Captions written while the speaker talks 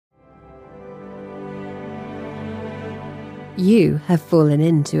You have fallen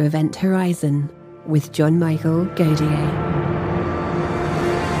into Event Horizon with John Michael Godier.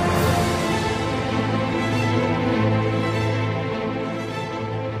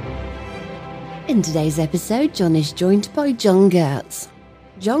 In today's episode, John is joined by John Gertz.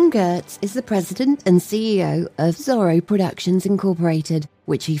 John Gertz is the president and CEO of Zorro Productions Incorporated,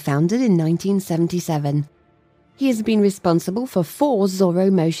 which he founded in 1977. He has been responsible for 4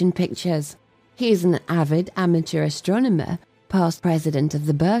 Zorro motion pictures. He is an avid amateur astronomer, past president of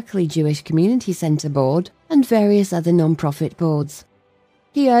the Berkeley Jewish Community Center Board, and various other non-profit boards.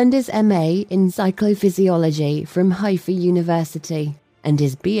 He earned his MA in psychophysiology from Haifa University and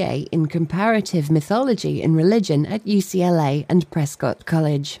his BA in comparative mythology and religion at UCLA and Prescott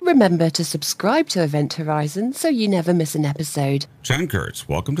College. Remember to subscribe to Event Horizon so you never miss an episode. John Gertz,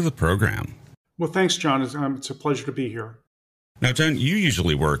 welcome to the program. Well, thanks, John. It's a pleasure to be here. Now, John, you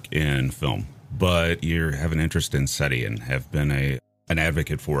usually work in film, but you have an interest in SETI and have been an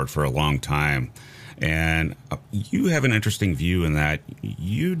advocate for it for a long time. And you have an interesting view in that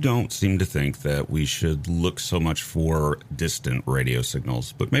you don't seem to think that we should look so much for distant radio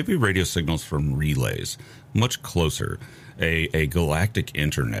signals, but maybe radio signals from relays, much closer, a galactic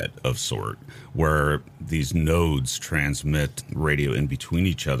internet of sort, where these nodes transmit radio in between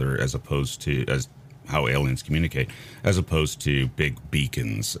each other as opposed to, as how aliens communicate, as opposed to big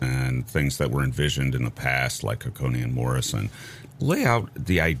beacons and things that were envisioned in the past, like Oconee and Morrison. Lay out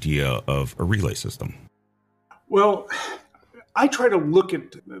the idea of a relay system. Well, I try to look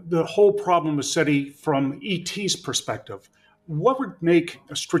at the whole problem of SETI from ET's perspective. What would make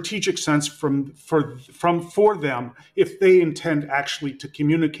a strategic sense for them if they intend actually to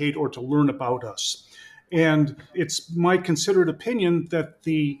communicate or to learn about us? And it's my considered opinion that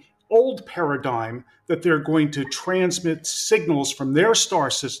the old paradigm that they're going to transmit signals from their star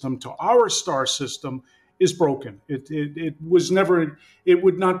system to our star system is broken. It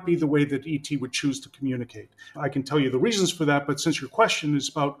would not be the way that ET would choose to communicate. I can tell you the reasons for that, but since your question is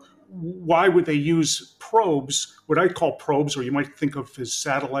about why would they use probes, what I call probes, or you might think of as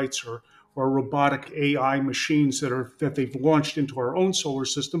satellites or robotic AI machines that they've launched into our own solar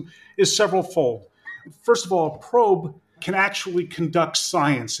system, is several-fold. First of all, a probe can actually conduct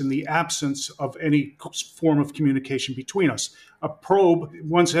science in the absence of any form of communication between us. A probe,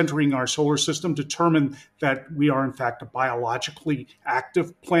 once entering our solar system, determined that we are in fact a biologically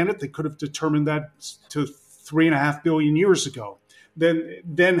active planet. They could have determined that to 3.5 billion years ago.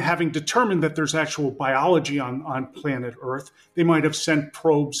 Then having determined that there's actual biology on planet Earth, they might have sent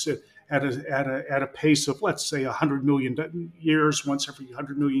probes at a pace of, let's say, 100 million years, once every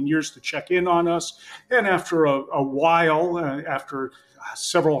 100 million years, to check in on us. And after a while, after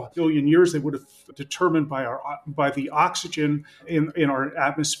several billion years, they would have determined by the oxygen in our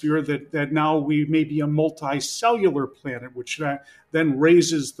atmosphere that now we may be a multicellular planet, which then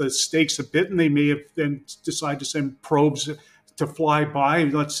raises the stakes a bit, and they may have then decided to send probes to fly by,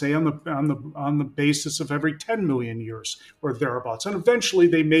 let's say, on the basis of every 10 million years or thereabouts. And eventually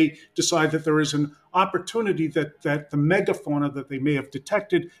they may decide that there is an opportunity that the megafauna that they may have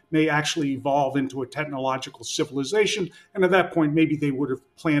detected may actually evolve into a technological civilization. And at that point, maybe they would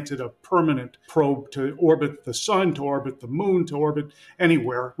have planted a permanent probe to orbit the sun, to orbit the moon, to orbit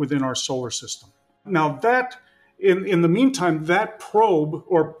anywhere within our solar system. Now that In the meantime, that probe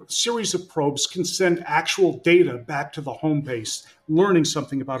or series of probes can send actual data back to the home base, learning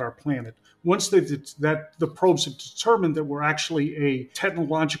something about our planet. Once the probes have determined that we're actually a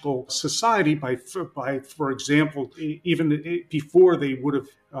technological society, by for example, even before they would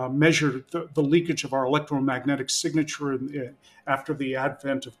have measured the leakage of our electromagnetic signature after the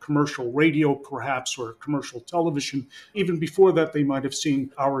advent of commercial radio, perhaps, or commercial television. Even before that, they might have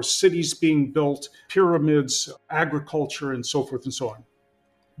seen our cities being built, pyramids, agriculture, and so forth and so on.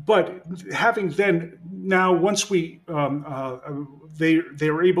 But having then now, once they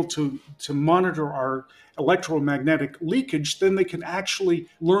are able to monitor our electromagnetic leakage, then they can actually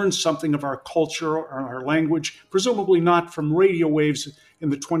learn something of our culture or our language, presumably not from radio waves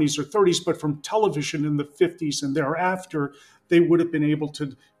in the 20s or 30s, but from television in the 50s and thereafter. They would have been able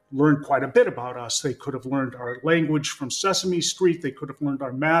to learn quite a bit about us. They could have learned our language from Sesame Street. They could have learned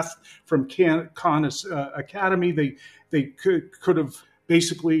our math from Khan Academy. They could have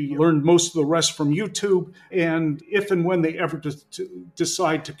basically learned most of the rest from YouTube. And if and when they ever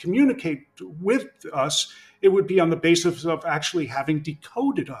decide to communicate with us, it would be on the basis of actually having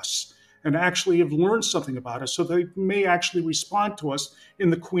decoded us and actually have learned something about us. So they may actually respond to us in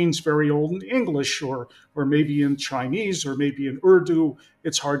the Queen's very old English, or maybe in Chinese, or maybe in Urdu.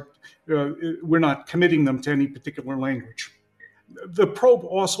 It's hard. We're not committing them to any particular language. The probe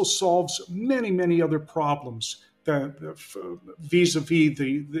also solves many, many other problems. vis-a-vis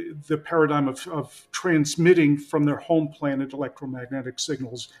the paradigm of transmitting from their home planet electromagnetic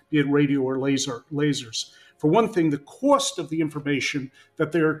signals, be it radio or lasers. For one thing, the cost of the information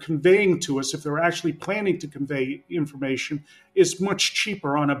that they're conveying to us, if they're actually planning to convey information, is much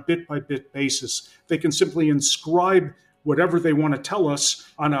cheaper on a bit-by-bit basis. They can simply inscribe whatever they want to tell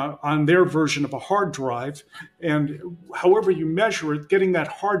us on their version of a hard drive. And however you measure it, getting that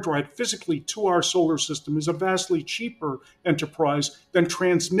hard drive physically to our solar system is a vastly cheaper enterprise than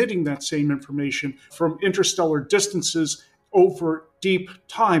transmitting that same information from interstellar distances over deep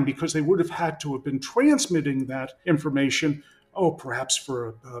time, because they would have had to have been transmitting that information, perhaps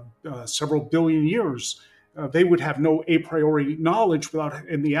for several billion years. They would have no a priori knowledge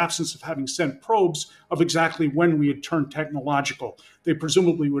in the absence of having sent probes of exactly when we had turned technological. They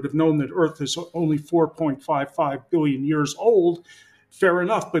presumably would have known that Earth is only 4.55 billion years old. Fair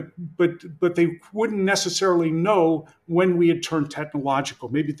enough, but they wouldn't necessarily know when we had turned technological.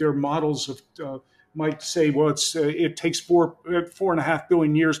 Maybe their models might say, well, it takes 4.5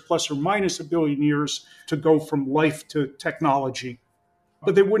 billion years plus or minus a billion years to go from life to technology.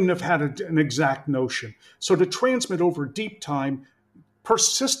 But they wouldn't have had an exact notion. So to transmit over deep time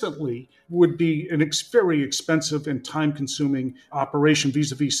persistently would be very expensive and time-consuming operation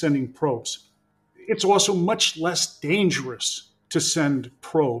vis-a-vis sending probes. It's also much less dangerous to send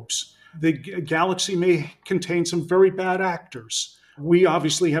probes. The galaxy may contain some very bad actors. We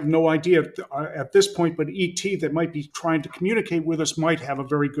obviously have no idea at this point, but ET that might be trying to communicate with us might have a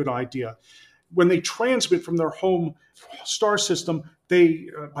very good idea. When they transmit from their home star system, they,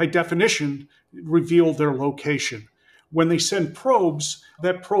 by definition, reveal their location. When they send probes,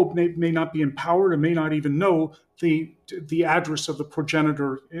 that probe may not be empowered and may not even know the address of the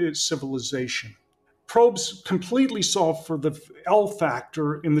progenitor civilization. Probes completely solve for the L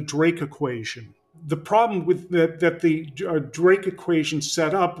factor in the Drake equation. The problem with that the Drake equation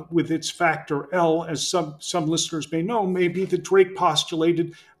set up with its factor L, as some listeners may know, may be that Drake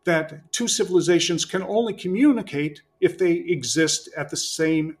postulated that two civilizations can only communicate if they exist at the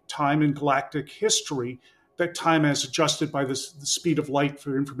same time in galactic history, that time as adjusted by the speed of light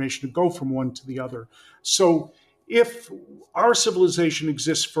for information to go from one to the other. So if our civilization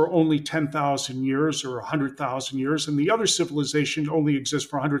exists for only 10,000 years or 100,000 years, and the other civilization only exists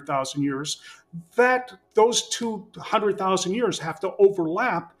for 100,000 years, those 200,000 years have to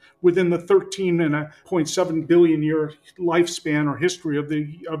overlap within the 13.7 billion year lifespan or history of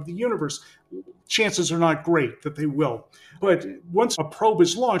the universe. Chances are not great that they will. But once a probe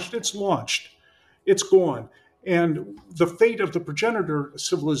is launched, it's launched. It's gone. And the fate of the progenitor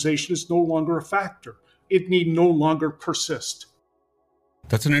civilization is no longer a factor. It need no longer persist.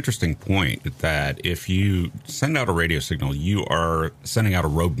 That's an interesting point, that if you send out a radio signal, you are sending out a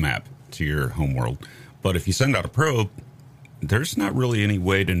roadmap to your homeworld. But if you send out a probe, there's not really any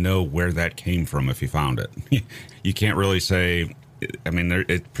way to know where that came from if you found it. You can't really say,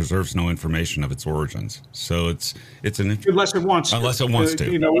 it preserves no information of its origins. So it's unless it wants to. Unless it wants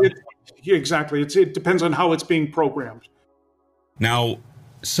to. Exactly. It depends on how it's being programmed. Now,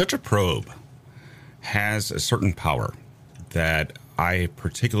 such a probe has a certain power that I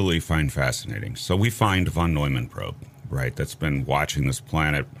particularly find fascinating. So we find von Neumann probe, right? That's been watching this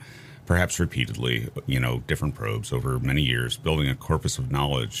planet perhaps repeatedly, different probes over many years, building a corpus of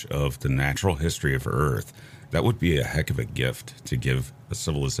knowledge of the natural history of Earth. That would be a heck of a gift to give a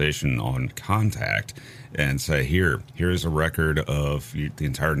civilization on contact and say, here is a record of the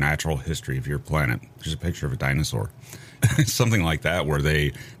entire natural history of your planet. Here's a picture of a dinosaur. Something like that, where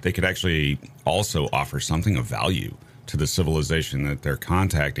they could actually also offer something of value to the civilization that they're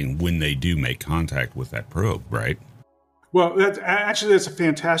contacting when they do make contact with that probe, right? Well, that's a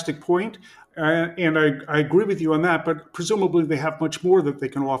fantastic point. And I agree with you on that, but presumably they have much more that they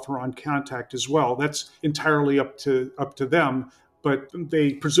can offer on contact as well. That's entirely up to them. But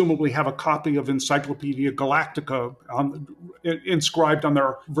they presumably have a copy of Encyclopedia Galactica inscribed on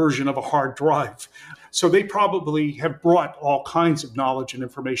their version of a hard drive. So they probably have brought all kinds of knowledge and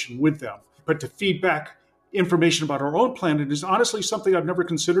information with them. But to feed back information about our own planet is honestly something I've never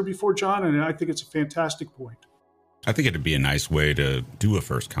considered before, John, and I think it's a fantastic point. I think it'd be a nice way to do a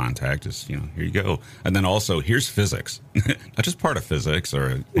first contact is, here you go. And then also, here's physics. Not just part of physics or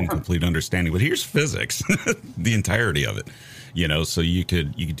an incomplete understanding, but here's physics, the entirety of it. So you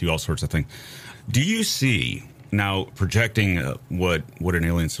could do all sorts of things. Do you see, now projecting what an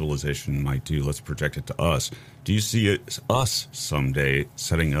alien civilization might do, let's project it to us. Do you see us someday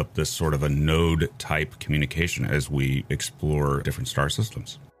setting up this sort of a node type communication as we explore different star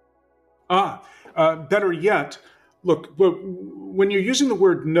systems? Better yet, Look, when you're using the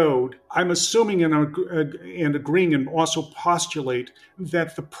word node, I'm assuming and agreeing and also postulate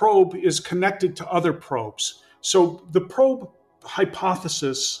that the probe is connected to other probes. So the probe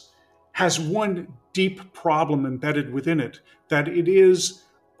hypothesis has one deep problem embedded within it, that it is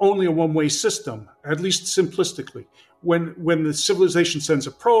only a one-way system, at least simplistically. When the civilization sends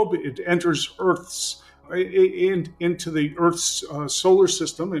a probe, it enters into the Earth's solar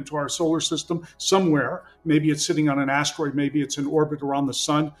system, into our solar system somewhere. Maybe it's sitting on an asteroid, maybe it's in orbit around the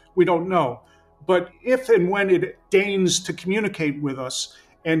sun. We don't know. But if and when it deigns to communicate with us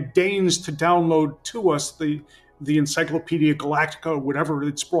and deigns to download to us the Encyclopedia Galactica, whatever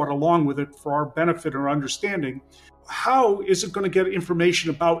it's brought along with it for our benefit or understanding, how is it going to get information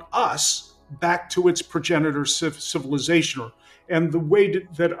about us back to its progenitor civilization? And the way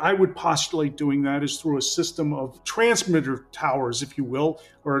that I would postulate doing that is through a system of transmitter towers, if you will,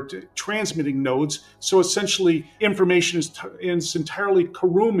 or transmitting nodes. So essentially, information is entirely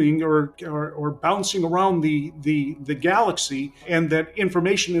caroming or bouncing around the galaxy, and that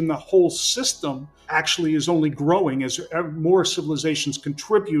information in the whole system actually is only growing as more civilizations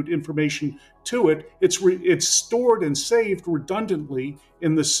contribute information to it. It's stored and saved redundantly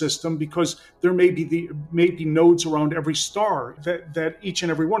in the system because there may be nodes around every star that each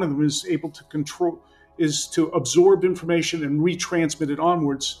and every one of them is able to control, is to absorb information and retransmit it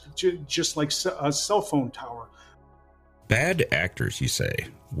onwards, just like a cell phone tower. Bad actors, you say,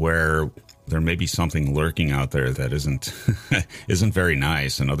 where there may be something lurking out there that isn't isn't very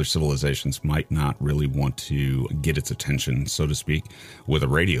nice, and other civilizations might not really want to get its attention, so to speak, with a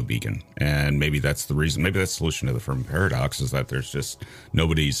radio beacon. And maybe that's the reason. Maybe that's the solution to the Fermi paradox, is that there's just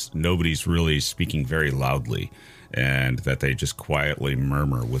nobody's really speaking very loudly, and that they just quietly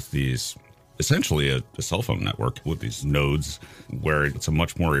murmur with these. Essentially a cell phone network with these nodes, where it's a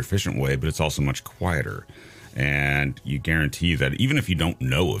much more efficient way, but it's also much quieter. And you guarantee that even if you don't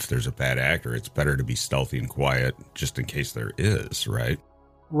know if there's a bad actor, it's better to be stealthy and quiet just in case there is, right?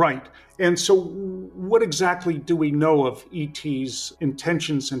 Right. And so what exactly do we know of ET's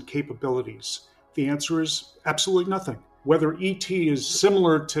intentions and capabilities? The answer is absolutely nothing. Whether ET is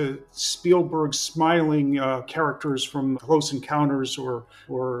similar to Spielberg's smiling characters from Close Encounters or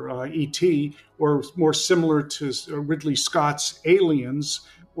ET, or more similar to Ridley Scott's Aliens,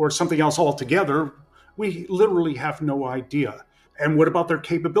 or something else altogether, we literally have no idea. And what about their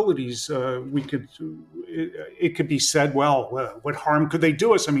capabilities? It could be said, well, what harm could they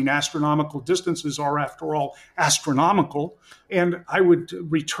do us? I mean, astronomical distances are, after all, astronomical. And I would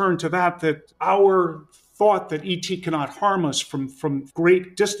return to that our thought that ET cannot harm us from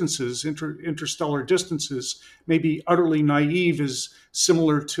great distances, interstellar distances, may be utterly naive, is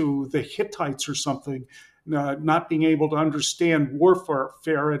similar to the Hittites or something. Not being able to understand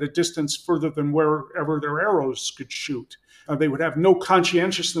warfare at a distance further than wherever their arrows could shoot. They would have no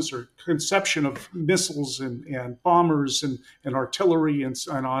conscientiousness or conception of missiles and bombers and artillery and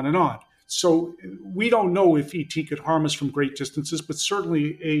on and on. So we don't know if ET could harm us from great distances, but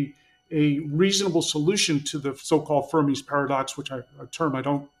certainly a reasonable solution to the so-called Fermi's paradox, which a term I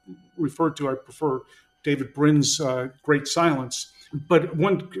don't refer to. I prefer David Brin's Great Silence. But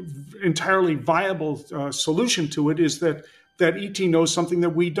one entirely viable solution to it is that ET knows something that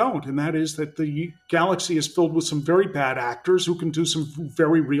we don't, and that is that the galaxy is filled with some very bad actors who can do some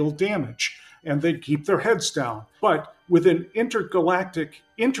very real damage, and they keep their heads down. But with an intergalactic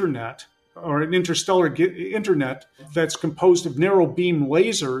internet, or an interstellar internet that's composed of narrow beam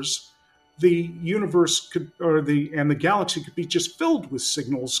lasers, the universe and the galaxy could be just filled with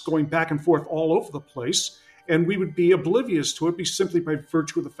signals going back and forth all over the place. And we would be oblivious to it simply by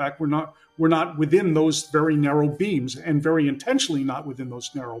virtue of the fact we're not within those very narrow beams, and very intentionally not within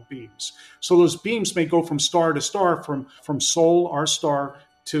those narrow beams. So those beams may go from star to star, from Sol, our star,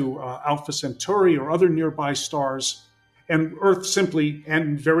 to Alpha Centauri or other nearby stars. And Earth simply,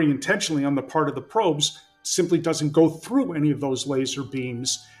 and very intentionally on the part of the probes, simply doesn't go through any of those laser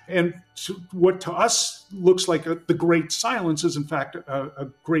beams. And what to us looks like the great silence is, in fact, a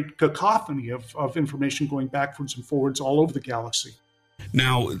great cacophony of information going backwards and forwards all over the galaxy.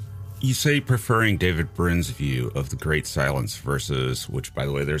 Now, you say preferring David Brin's view of the great silence versus, which, by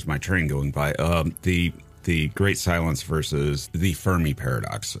the way, there's my train going by, the great silence versus the Fermi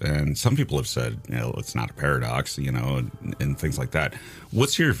paradox. And some people have said, it's not a paradox, and things like that.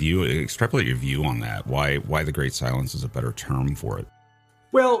 What's your view? Extrapolate your view on that. Why the great silence is a better term for it?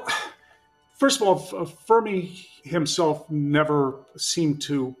 Well, first of all, Fermi himself never seemed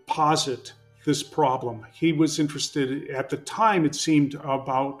to posit this problem. He was interested, at the time, it seemed,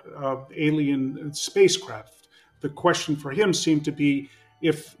 about alien spacecraft. The question for him seemed to be,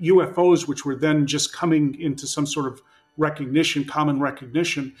 if UFOs, which were then just coming into some sort of recognition, common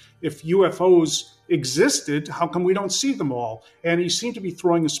recognition, if UFOs existed, how come we don't see them all? And he seemed to be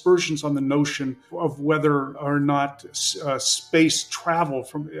throwing aspersions on the notion of whether or not space travel,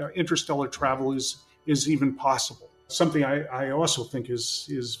 from interstellar travel, is even possible. Something I also think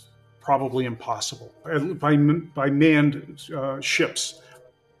is probably impossible by manned ships.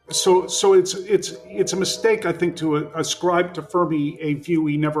 So it's a mistake, I think, to ascribe to Fermi a view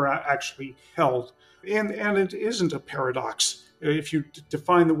he never actually held, and it isn't a paradox. If you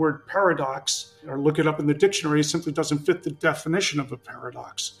define the word paradox or look it up in the dictionary, it simply doesn't fit the definition of a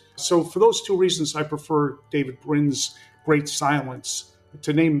paradox. So for those two reasons, I prefer David Brin's Great Silence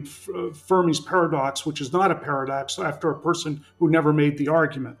to name Fermi's paradox, which is not a paradox, after a person who never made the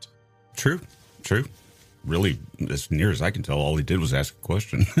argument. True. Really, as near as I can tell, all he did was ask a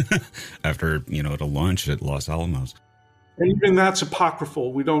question after, at a lunch at Los Alamos. And even that's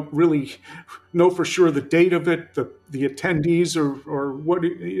apocryphal. We don't really know for sure the date of it, the attendees, or what.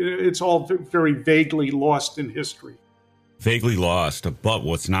 It's all very vaguely lost in history. Vaguely lost, but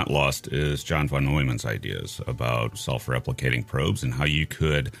what's not lost is John von Neumann's ideas about self-replicating probes and how you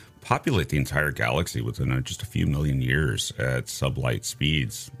could populate the entire galaxy within just a few million years at sublight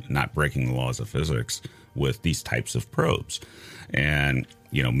speeds, not breaking the laws of physics, with these types of probes. And,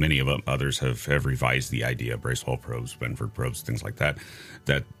 many of others have revised the idea, Bracewell probes, Benford probes, things like that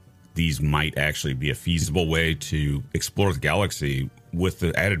these might actually be a feasible way to explore the galaxy, with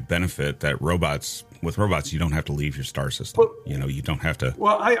the added benefit that with robots, you don't have to leave your star system. Well, you don't have to.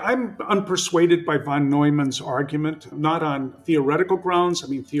 Well, I'm unpersuaded by von Neumann's argument, not on theoretical grounds. I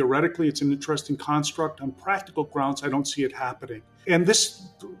mean, theoretically, it's an interesting construct. On practical grounds, I don't see it happening. And this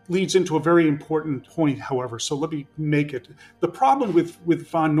leads into a very important point, however, so let me make it. The problem with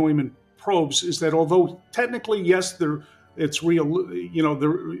von Neumann probes is that although technically, yes, it's real,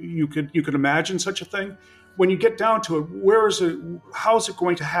 you could imagine such a thing. When you get down to it, how is it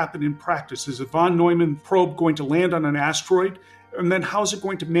going to happen in practice? Is a von Neumann probe going to land on an asteroid? And then how is it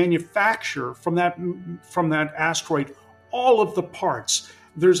going to manufacture from that asteroid all of the parts?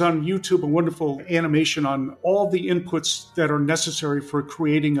 There's on YouTube a wonderful animation on all the inputs that are necessary for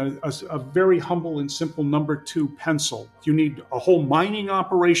creating a very humble and simple number 2 pencil. You need a whole mining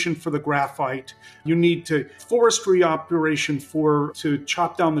operation for the graphite. You need forestry operation to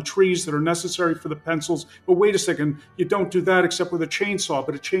chop down the trees that are necessary for the pencils. But wait a second, you don't do that except with a chainsaw.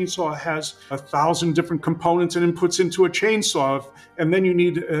 But a chainsaw has 1,000 different components and inputs into a chainsaw. And then you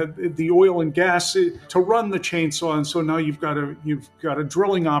need the oil and gas to run the chainsaw. And so now you've got a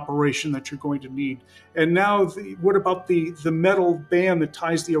drilling operation that you're going to need. And now what about the metal band that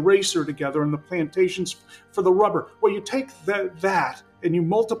ties the eraser together and the plantations for the rubber? Well, you take that and you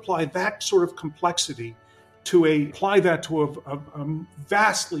multiply that sort of complexity apply that to a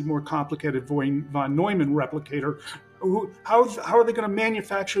vastly more complicated von Neumann replicator. How are they going to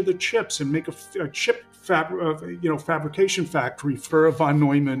manufacture the chips and make a chip fabrication factory for a von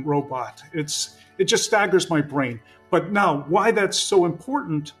Neumann robot? It just staggers my brain. But now, why that's so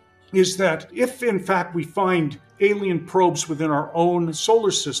important is that if, in fact, we find alien probes within our own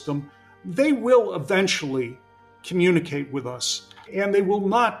solar system, they will eventually communicate with us. And they will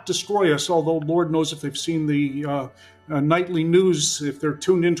not destroy us, although Lord knows if they've seen the nightly news, if they're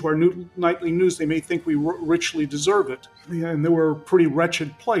tuned into our nightly news, they may think we richly deserve it. And they were a pretty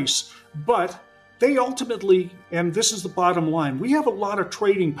wretched place. But they ultimately, and this is the bottom line, we have a lot of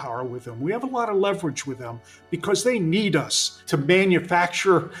trading power with them. We have a lot of leverage with them because they need us to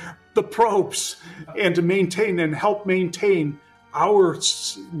manufacture the probes and to help maintain our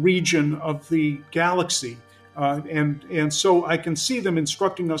region of the galaxy. And so I can see them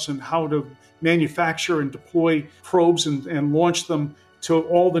instructing us on how to manufacture and deploy probes and launch them to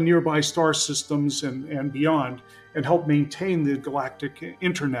all the nearby star systems and beyond, and help maintain the galactic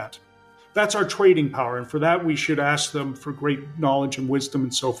internet. That's our trading power, and for that we should ask them for great knowledge and wisdom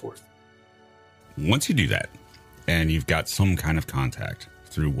and so forth. Once you do that, and you've got some kind of contact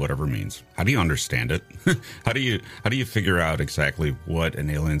through whatever means, how do you understand it? How do you figure out exactly what an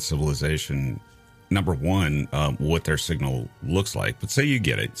alien civilization, number one, what their signal looks like? But say you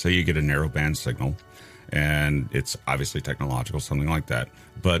get it. Say you get a narrowband signal, and it's obviously technological, something like that.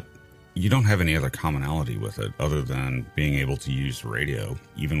 But you don't have any other commonality with it other than being able to use radio,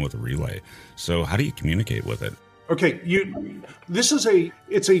 even with a relay. So how do you communicate with it? Okay,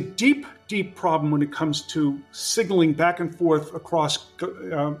 it's a deep, deep problem when it comes to signaling back and forth across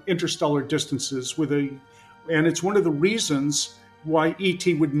interstellar distances and it's one of the reasons why ET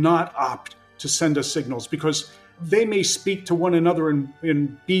would not opt to send us signals, because they may speak to one another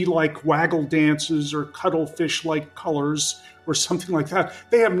in bee-like waggle dances or cuttlefish-like colors or something like that.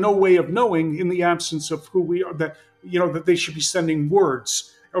 They have no way of knowing, in the absence of who we are, that they should be sending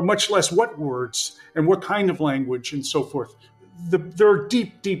words, or much less what words and what kind of language and so forth. There are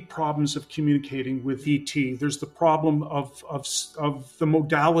deep, deep problems of communicating with ET. There's the problem of the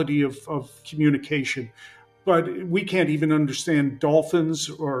modality of communication. But we can't even understand dolphins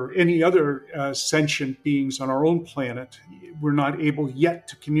or any other sentient beings on our own planet. We're not able yet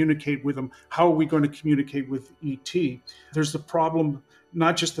to communicate with them. How are we going to communicate with ET? There's the problem,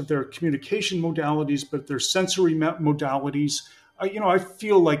 not just of their communication modalities, but their sensory modalities. I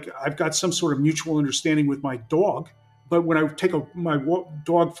feel like I've got some sort of mutual understanding with my dog. But when I take my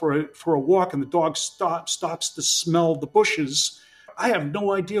dog for a walk and the dog stops to smell the bushes, I have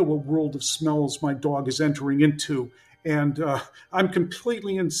no idea what world of smells my dog is entering into. And I'm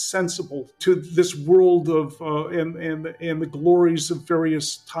completely insensible to this world of and the glories of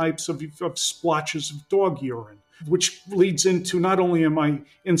various types of splotches of dog urine, which leads into not only am I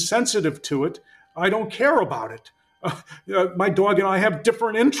insensitive to it, I don't care about it. My dog and I have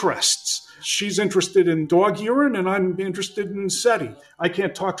different interests. She's interested in dog urine, and I'm interested in SETI. I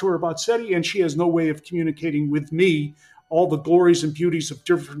can't talk to her about SETI, and she has no way of communicating with me all the glories and beauties of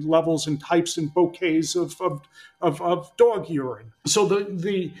different levels and types and bouquets of dog urine. So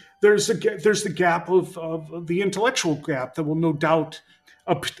there's the gap of the intellectual gap that will no doubt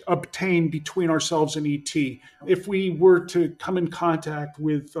obtain between ourselves and ET. If we were to come in contact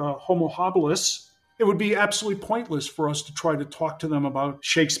with Homo habilis, it would be absolutely pointless for us to try to talk to them about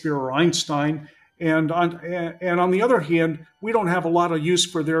Shakespeare or Einstein. And on the other hand, we don't have a lot of use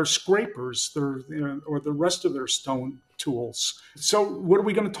for their scrapers or the rest of their stone tools. So what are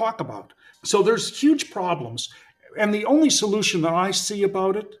we going to talk about? So there's huge problems. And the only solution that I see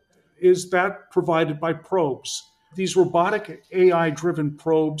about it is that provided by probes. These robotic AI-driven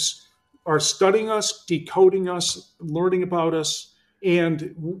probes are studying us, decoding us, learning about us,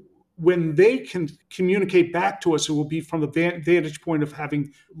 and when they can communicate back to us, it will be from the vantage point of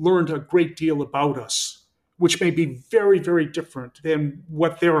having learned a great deal about us, which may be very, very different than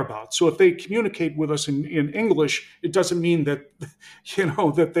what they're about. So if they communicate with us in English, it doesn't mean that,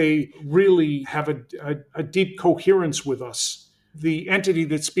 that they really have a deep coherence with us. The entity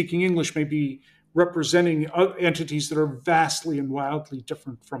that's speaking English may be representing entities that are vastly and wildly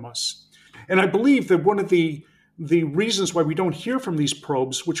different from us. And I believe that one of the reasons why we don't hear from these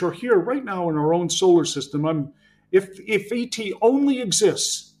probes, which are here right now in our own solar system, if ET only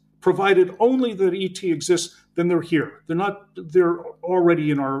exists, provided only that ET exists, then they're here. They're already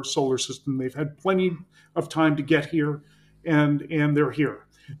in our solar system. They've had plenty of time to get here, and they're here.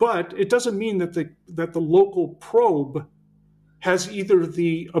 But it doesn't mean that the local probe has either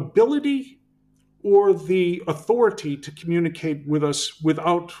the ability or the authority to communicate with us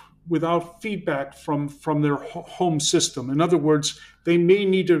without feedback from their home system. In other words, they may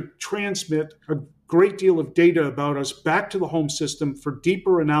need to transmit a great deal of data about us back to the home system for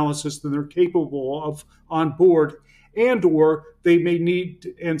deeper analysis than they're capable of on board, and or they may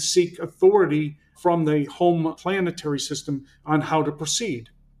need and seek authority from the home planetary system on how to proceed.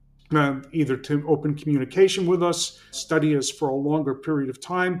 Either to open communication with us, study us for a longer period of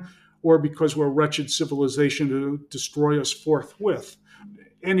time, or because we're a wretched civilization to destroy us forthwith.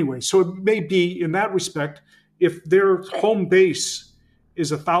 Anyway, so it may be in that respect, if their home base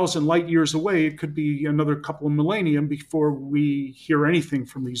is 1,000 light years away, it could be another couple of millennium before we hear anything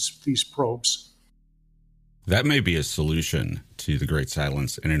from these probes. That may be a solution to the Great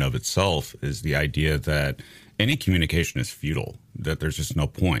Silence in and of itself, is the idea that any communication is futile, that there's just no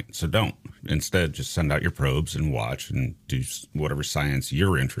point. So don't. Instead, just send out your probes and watch and do whatever science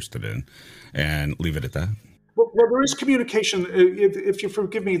you're interested in and leave it at that. Well, there is communication. If you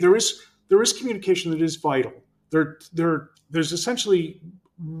forgive me, there is communication that is vital. There's essentially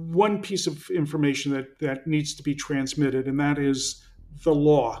one piece of information that needs to be transmitted, and that is the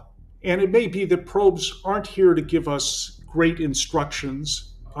law. And it may be that probes aren't here to give us great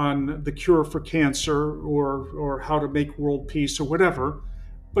instructions on the cure for cancer or how to make world peace or whatever,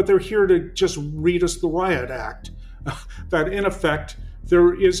 but they're here to just read us the Riot Act. That in effect,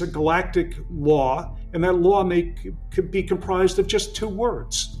 there is a galactic law, and that law could be comprised of just two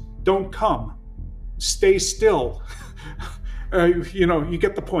words: don't come, stay still. You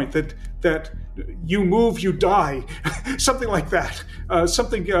get the point that you move, you die, something like that,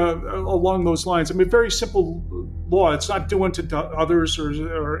 something along those lines. I mean, very simple law. It's not do unto others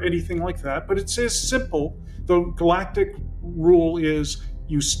or anything like that, but it's as simple. The galactic rule is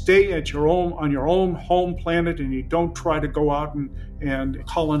you stay on your own home planet, and you don't try to go out and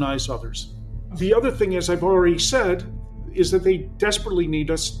colonize others. The other thing, as I've already said, is that they desperately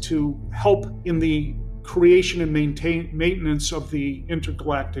need us to help in the creation and maintenance of the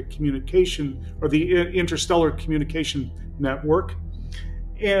intergalactic communication or the interstellar communication network.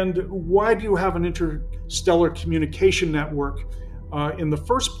 And why do you have an interstellar communication network in the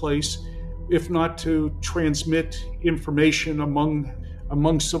first place, if not to transmit information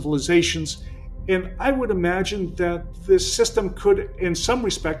among civilizations? And I would imagine that this system could, in some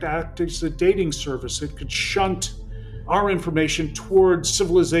respect, act as a dating service. It could shunt our information towards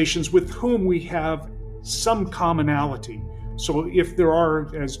civilizations with whom we have some commonality. So if there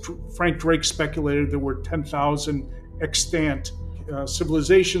are, as Frank Drake speculated, there were 10,000 extant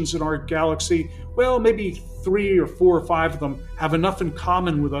civilizations in our galaxy, well, maybe 3 or 4 or 5 of them have enough in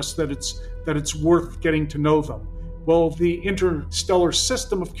common with us that it's worth getting to know them. Well, the interstellar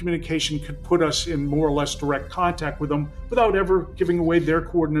system of communication could put us in more or less direct contact with them without ever giving away their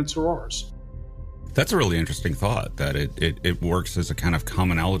coordinates or ours. That's a really interesting thought, that it works as a kind of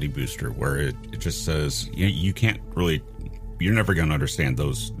commonality booster, where it just says, you can't really, you're never going to understand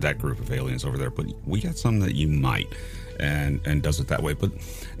that group of aliens over there, but we got some that you might, and does it that way. But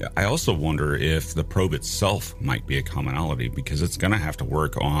I also wonder if the probe itself might be a commonality, because it's going to have to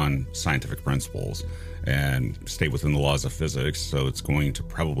work on scientific principles and stay within the laws of physics. So it's going to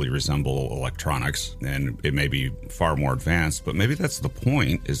probably resemble electronics, and it may be far more advanced, but maybe that's the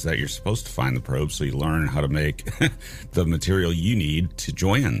point, is that you're supposed to find the probe so you learn how to make the material you need to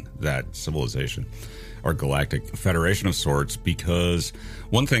join that civilization or galactic federation of sorts. Because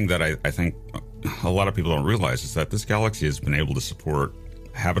one thing that I think a lot of people don't realize is that this galaxy has been able to support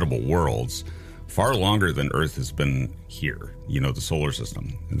habitable worlds far longer than Earth has been here, the solar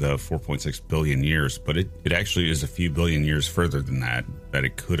system, the 4.6 billion years, but it actually is a few billion years further than that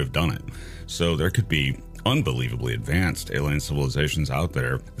it could have done it. So there could be unbelievably advanced alien civilizations out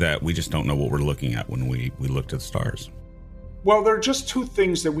there that we just don't know what we're looking at when we look to the stars. Well, there are just 2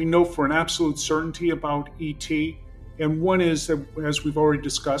 things that we know for an absolute certainty about ET, and one is that, as we've already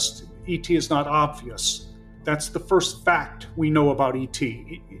discussed, ET is not obvious. That's the first fact we know about ET.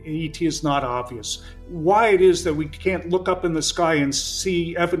 ET is not obvious. Why it is that we can't look up in the sky and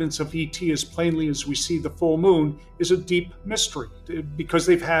see evidence of ET as plainly as we see the full moon is a deep mystery, because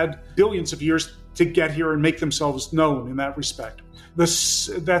they've had billions of years to get here and make themselves known in that respect. That's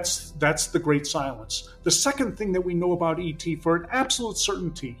the great silence. The second thing that we know about ET for an absolute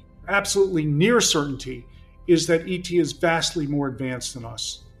certainty, absolutely near certainty, is that ET is vastly more advanced than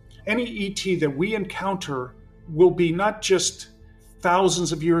us. Any ET that we encounter will be not just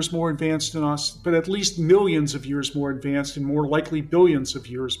thousands of years more advanced than us, but at least millions of years more advanced, and more likely billions of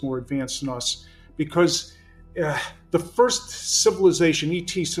years more advanced than us. Because the first civilization, ET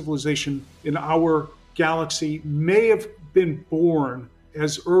civilization in our galaxy, may have been born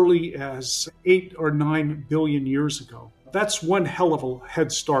as early as 8 or 9 billion years ago. That's one hell of a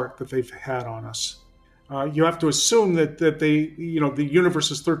head start that they've had on us. You have to assume that the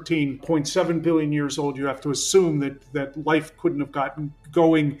universe is 13.7 billion years old. You have to assume that life couldn't have gotten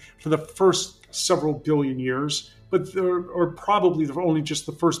going for the first several billion years, but or probably only just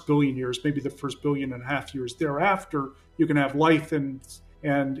the first billion years, maybe the first 1.5 billion years. Thereafter, you can have life and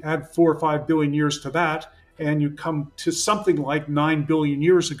add 4 or 5 billion years to that, and you come to something like 9 billion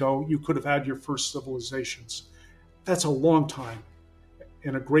years ago, you could have had your first civilizations. That's a long time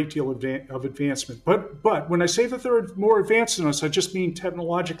and a great deal of advancement. But when I say that they're more advanced than us, I just mean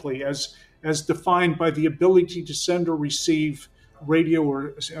technologically, as defined by the ability to send or receive radio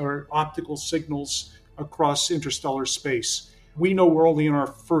or optical signals across interstellar space. We know we're only in our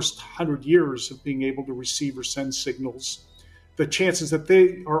first 100 years of being able to receive or send signals. The chances that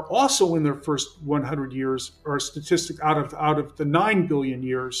they are also in their first 100 years are out of the 9 billion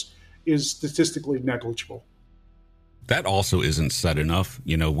years is statistically negligible. That also isn't said enough.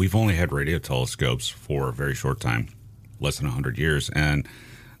 We've only had radio telescopes for a very short time, less than 100 years, and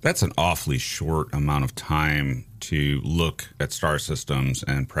that's an awfully short amount of time to look at star systems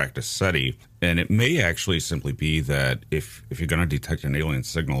and practice SETI. And it may actually simply be that if you're going to detect an alien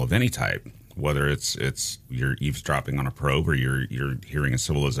signal of any type, whether it's you're eavesdropping on a probe or you're hearing a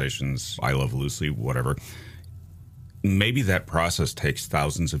civilization's I Love Lucy, whatever, maybe that process takes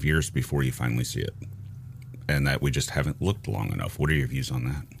thousands of years before you finally see it, and that we just haven't looked long enough. What are your views on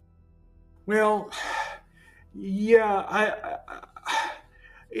that? Well, yeah,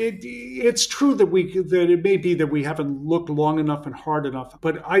 it's true that it may be that we haven't looked long enough and hard enough,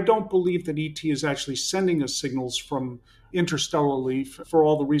 but I don't believe that ET is actually sending us signals from interstellarly for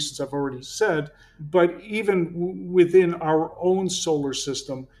all the reasons I've already said. But even within our own solar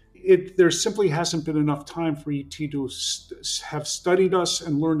system, there simply hasn't been enough time for ET to have studied us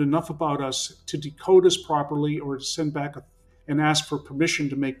and learned enough about us to decode us properly or to send back and ask for permission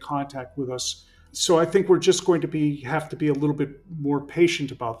to make contact with us. So I think we're just going to have to be a little bit more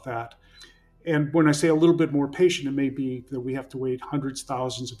patient about that. And when I say a little bit more patient, it may be that we have to wait hundreds,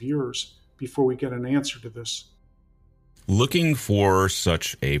 thousands of years before we get an answer to this. Looking for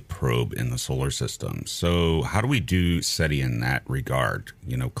such a probe in the solar system. So how do we do SETI in that regard?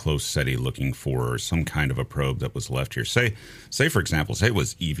 Close SETI, looking for some kind of a probe that was left here. Say for example, it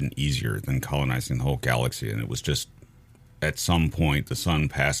was even easier than colonizing the whole galaxy, and it was just at some point the sun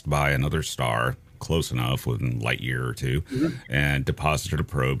passed by another star close enough, within a light year or two, and deposited a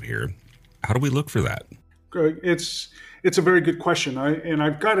probe here. How do we look for that? It's a very good question.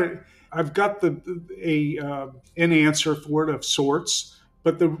 I've got an answer for it of sorts,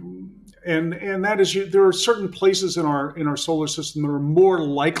 but that is there are certain places in our solar system that are more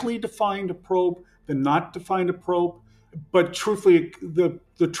likely to find a probe than not to find a probe. But truthfully, the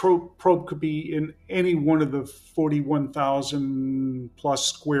probe could be in any one of the 41,000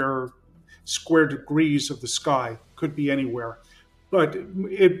 plus square degrees of the sky. Could be anywhere. But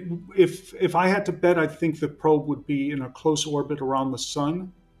if I had to bet, I think the probe would be in a close orbit around the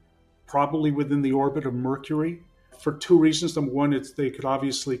sun, probably within the orbit of Mercury, for two reasons. Number one, they could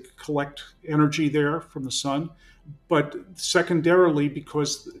obviously collect energy there from the sun. But secondarily,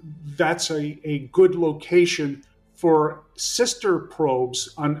 because that's a good location for sister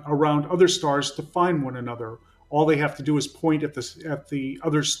probes around other stars to find one another. All they have to do is point at the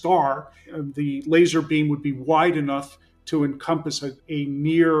other star, and the laser beam would be wide enough to encompass a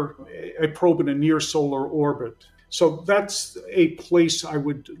probe in a near solar orbit. So that's a place I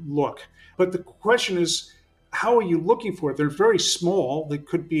would look. But the question is, how are you looking for it? They're very small. They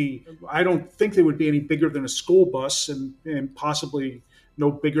could be, I don't think they would be any bigger than a school bus and possibly no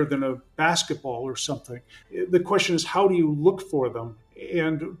bigger than a basketball or something. The question is, how do you look for them?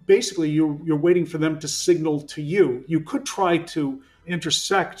 And basically, you're waiting for them to signal to you. You could try to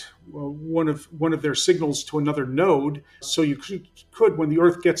intersect one of their signals to another node. So you could, when the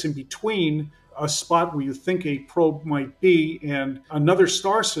Earth gets in between a spot where you think a probe might be and another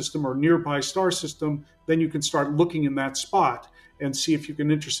star system or nearby star system, then you can start looking in that spot and see if you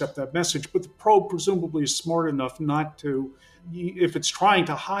can intercept that message. But the probe presumably is smart enough not to, if it's trying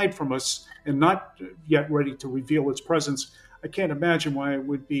to hide from us and not yet ready to reveal its presence, I can't imagine why it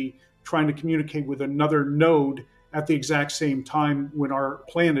would be trying to communicate with another node at the exact same time when our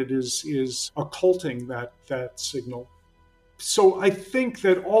planet is occulting that signal. So I think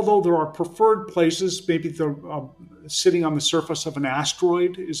that although there are preferred places, maybe sitting on the surface of an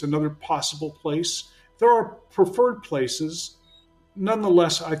asteroid is another possible place. There are preferred places.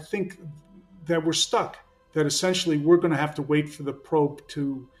 Nonetheless, I think that we're stuck, that essentially we're going to have to wait for the probe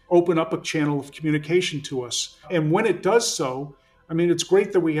to open up a channel of communication to us. And when it does so, I mean, it's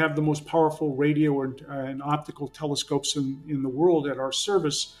great that we have the most powerful radio and optical telescopes in the world at our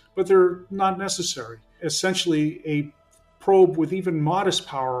service, but they're not necessary. Essentially, a probe with even modest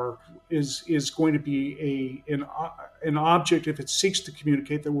power is going to be an object, if it seeks to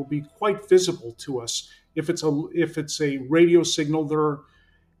communicate, that will be quite visible to us. If it's a radio signal, there are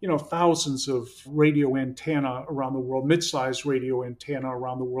thousands of radio antenna around the world, mid-sized radio antenna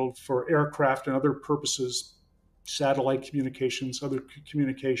around the world for aircraft and other purposes, satellite communications, other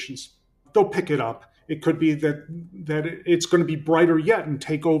communications. They'll pick it up. It could be that it's going to be brighter yet and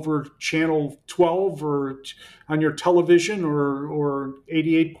take over channel 12 or on your television or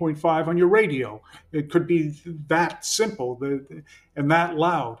 88.5 on your radio. It could be that simple and that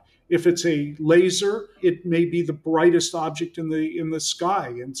loud. If it's a laser, it may be the brightest object in the sky,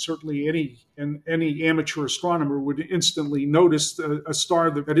 and certainly any amateur astronomer would instantly notice a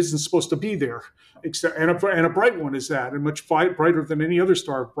star that isn't supposed to be there. And a bright one is that, and much brighter than any other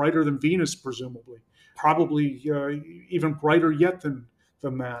star, brighter than Venus, presumably, probably even brighter yet than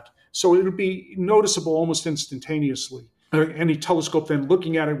that. So it would be noticeable almost instantaneously. Any telescope then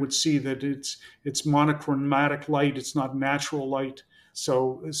looking at it would see that it's monochromatic light; it's not natural light.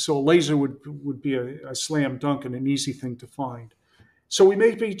 So a laser would be a slam dunk and an easy thing to find. So we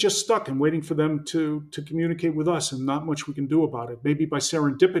may be just stuck and waiting for them to communicate with us, and not much we can do about it. Maybe by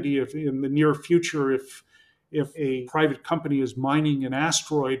serendipity, if in the near future, if a private company is mining an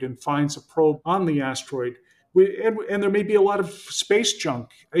asteroid and finds a probe on the asteroid, and there may be a lot of space junk,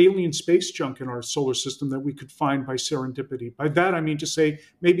 alien space junk in our solar system that we could find by serendipity. By that, I mean to say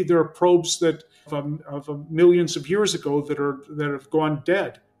maybe there are probes that of millions of years ago that have gone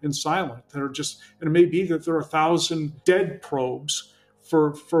dead and silent. That are just, and it may be that there are 1,000 dead probes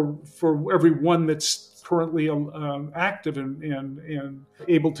for every one that's currently active and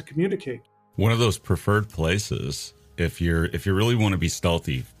able to communicate. One of those preferred places, if you really want to be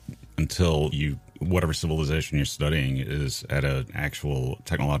stealthy until whatever civilization you're studying is at an actual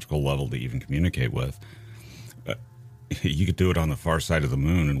technological level that you can communicate with, you could do it on the far side of the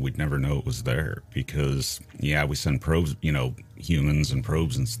moon and we'd never know it was there because, we send probes, humans and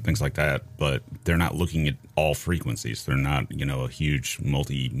probes and things like that, but they're not looking at all frequencies. They're not, a huge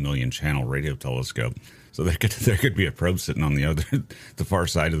multi-million channel radio telescope. So there could be a probe sitting on the far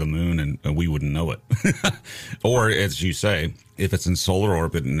side of the moon and we wouldn't know it. Or as you say, if it's in solar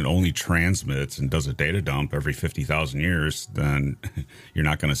orbit and it only transmits and does a data dump every 50,000 years, then you're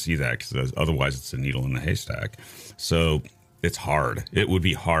not going to see that because otherwise it's a needle in the haystack. So it's hard. It would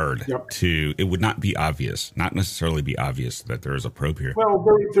be hard it would not necessarily be obvious that there is a probe here. Well,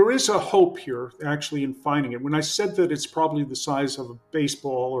 there is a hope here actually in finding it. When I said that it's probably the size of a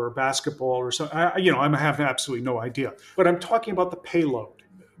baseball or a basketball or something, I have absolutely no idea. But I'm talking about the payload.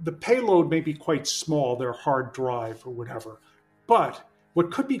 The payload may be quite small, their hard drive or whatever. But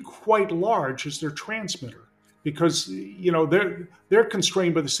what could be quite large is their transmitter because, they're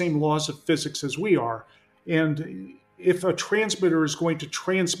constrained by the same laws of physics as we are. And if a transmitter is going to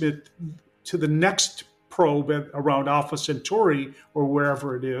transmit to the next probe around Alpha Centauri or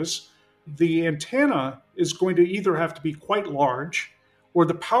wherever it is, the antenna is going to either have to be quite large or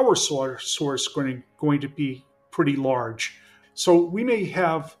the power source going to be pretty large. So we may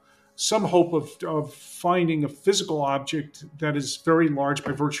have some hope of finding a physical object that is very large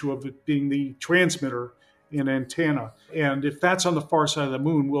by virtue of it being the transmitter and antenna. And if that's on the far side of the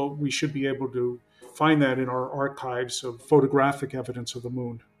moon, we should be able to find that in our archives of photographic evidence of the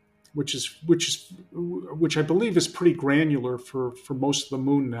moon, which I believe is pretty granular for most of the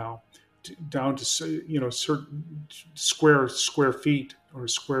moon now, down to certain square feet or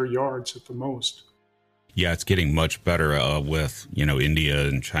square yards at the most. Yeah, it's getting much better with India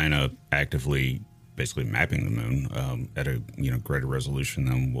and China actively basically mapping the moon at a greater resolution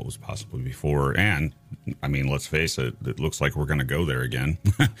than what was possible before. And I mean, let's face it, it looks like we're going to go there again.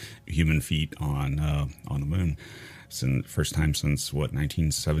 Human feet on the moon. It's the first time since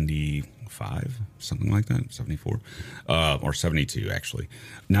 1975, something like that, 74 or 72 actually.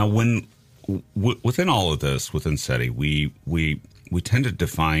 Now, when within all of this, within SETI, we tend to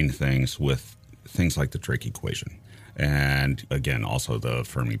define things with things like the Drake equation. And again, also the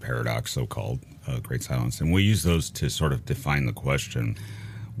Fermi paradox, so-called Great Silence. And we use those to sort of define the question.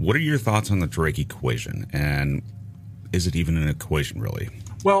 What are your thoughts on the Drake equation? And is it even an equation, really?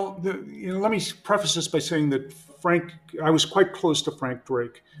 Well, let me preface this by saying that I was quite close to Frank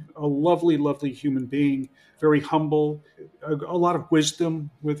Drake, a lovely, lovely human being, very humble, a lot of wisdom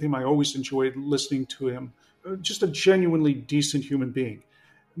with him. I always enjoyed listening to him. Just a genuinely decent human being.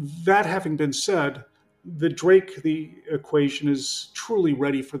 That having been said, the equation is truly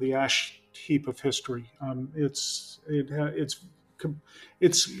ready for the ash heap of history. It's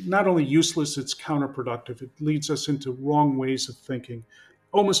not only useless, it's counterproductive. It leads us into wrong ways of thinking.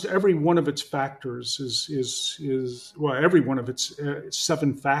 Almost every one of its factors every one of its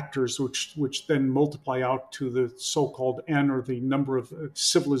 7 factors, which then multiply out to the so-called N, or the number of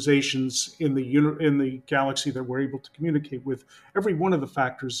civilizations in the galaxy that we're able to communicate with. Every one of the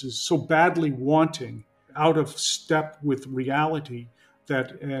factors is so badly wanting, out of step with reality,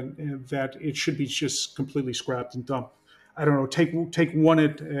 that it should be just completely scrapped and dumped. I don't know. Take one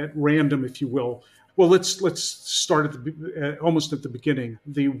at random, if you will. Well, let's start almost at the beginning.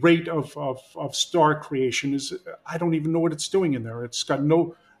 The rate of star creation is, I don't even know what it's doing in there. It's got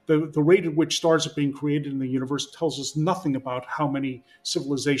the rate at which stars are being created in the universe tells us nothing about how many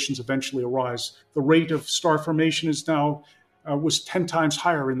civilizations eventually arise. The rate of star formation is now was 10 times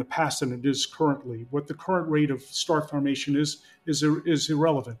higher in the past than it is currently. What the current rate of star formation is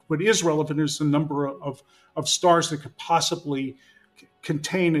irrelevant. What is relevant is the number of stars that could possibly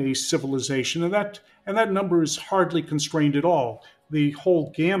contain a civilization, and that number is hardly constrained at all. The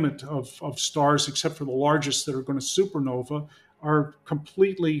whole gamut of stars, except for the largest that are going to supernova, are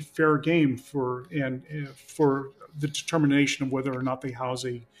completely fair game for the determination of whether or not they house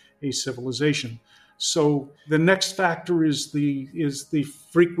a civilization. So the next factor is the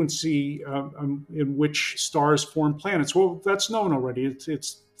frequency in which stars form planets. Well, that's known already.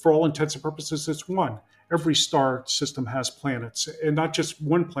 It's for all intents and purposes, it's 1. Every star system has planets, and not just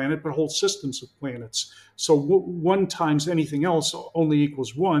one planet, but whole systems of planets. So 1 times anything else only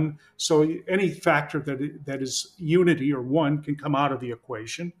equals 1. So any factor that is unity or 1 can come out of the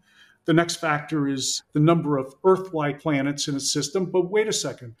equation. The next factor is the number of Earth-like planets in a system. But wait a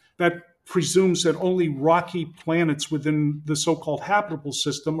second, that presumes that only rocky planets within the so-called habitable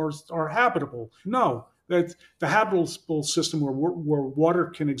system are habitable. No, that the habitable system where water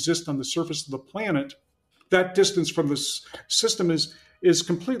can exist on the surface of the planet, that distance from this system is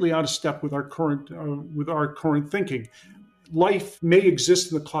completely out of step with our current thinking. Life may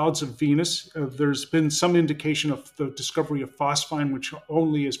exist in the clouds of Venus. There's been some indication of the discovery of phosphine, which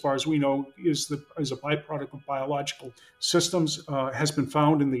only, as far as we know, is a byproduct of biological systems, has been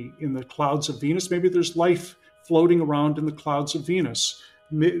found in the clouds of Venus. Maybe there's life floating around in the clouds of Venus.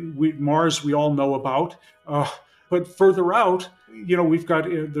 Mars, we all know about. But further out, we've got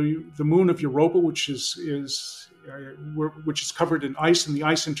the moon of Europa, which is covered in ice, and the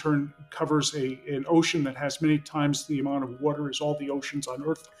ice in turn covers an ocean that has many times the amount of water as all the oceans on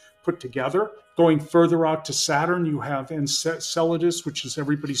Earth put together. Going further out to Saturn, you have Enceladus, which is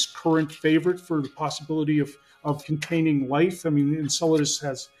everybody's current favorite for the possibility of containing life. I mean, Enceladus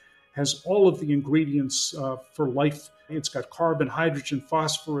has all of the ingredients for life. It's got carbon, hydrogen,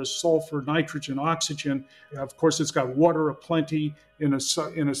 phosphorus, sulfur, nitrogen, oxygen. Of course, it's got water aplenty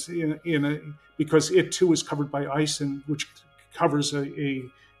because it too is covered by ice, and which covers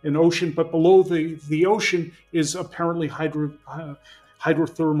an ocean. But below the ocean is apparently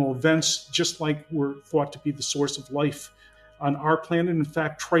hydrothermal vents, just like were thought to be the source of life on our planet. In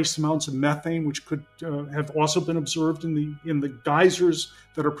fact, trace amounts of methane, which could have also been observed in the geysers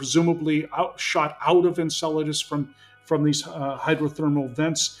that are presumably shot out of Enceladus from these hydrothermal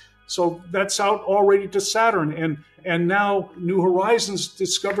vents. So that's out already to Saturn. And now New Horizons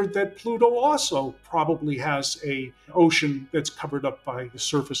discovered that Pluto also probably has an ocean that's covered up by the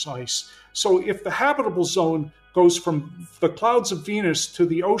surface ice. So if the habitable zone goes from the clouds of Venus to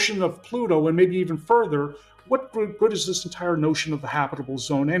the ocean of Pluto and maybe even further, what good is this entire notion of the habitable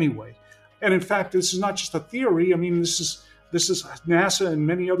zone anyway? And in fact, this is not just a theory. I mean, this is NASA and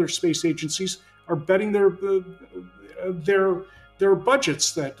many other space agencies are betting their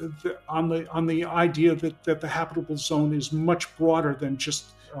budgets on the idea that the habitable zone is much broader than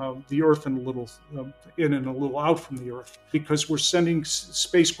just the Earth and a little in and a little out from the Earth, because we're sending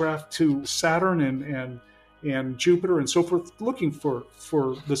spacecraft to Saturn and Jupiter and so forth, looking for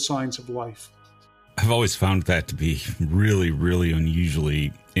the signs of life. I've always found that to be really, really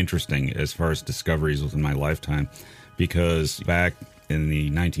unusually interesting as far as discoveries within my lifetime, because back in the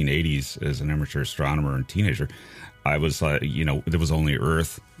 1980s, as an amateur astronomer and teenager, I was like, there was only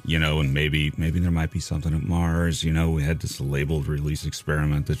Earth, and maybe there might be something at Mars. We had this labeled release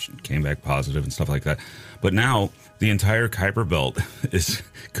experiment that came back positive and stuff like that. But now the entire Kuiper Belt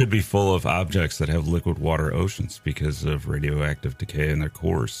could be full of objects that have liquid water oceans because of radioactive decay in their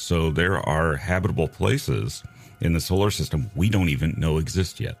cores. So there are habitable places in the solar system we don't even know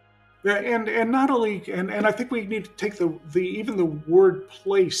exist yet. Yeah, and not only, and I think we need to take even the word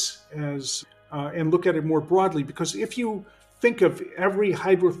place as and look at it more broadly, because if you think of every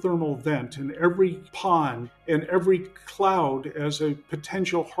hydrothermal vent and every pond and every cloud as a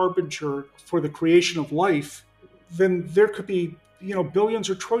potential harbinger for the creation of life, then there could be billions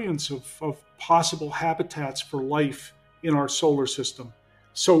or trillions of possible habitats for life in our solar system.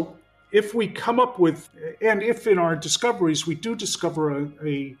 So if we come up with, and if in our discoveries we do discover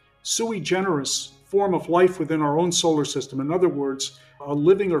a sui generis form of life within our own solar system, in other words, a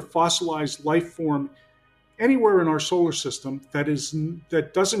living or fossilized life form anywhere in our solar system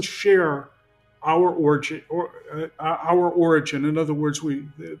that doesn't share our origin, in other words, we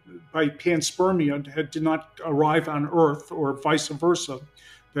by panspermia did not arrive on Earth, or vice versa,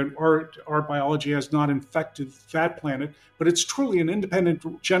 that our biology has not infected that planet, but it's truly an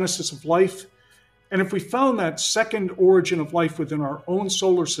independent genesis of life. And if we found that second origin of life within our own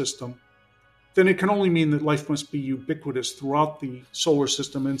solar system, then it can only mean that life must be ubiquitous throughout the solar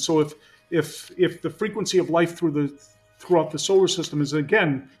system. And so if the frequency of life throughout the solar system is,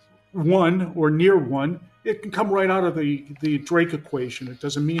 again, 1 or near 1, it can come right out of the Drake equation. It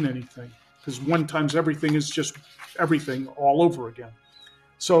doesn't mean anything, because 1 times everything is just everything all over again.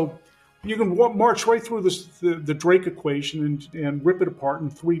 So you can march right through the Drake equation and rip it apart in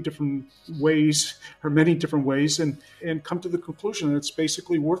 3 different ways, or many different ways, and come to the conclusion that it's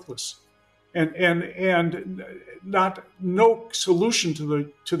basically worthless. And no solution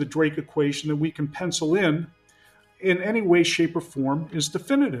to the Drake equation that we can pencil in any way, shape, or form is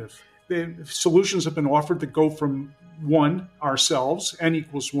definitive. The solutions have been offered that go from 1, ourselves, n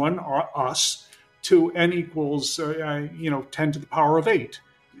equals 1, us, to n equals 10 to the power of 8,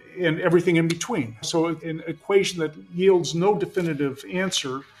 and everything in between. So an equation that yields no definitive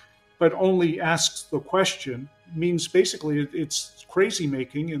answer, but only asks the question, means basically it's crazy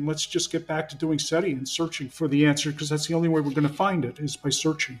making, and let's just get back to doing SETI and searching for the answer, because that's the only way we're going to find it, is by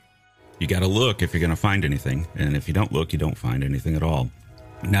searching. You got to look if you're going to find anything, and if you don't look, you don't find anything at all.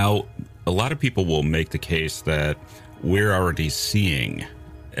 Now, a lot of people will make the case that we're already seeing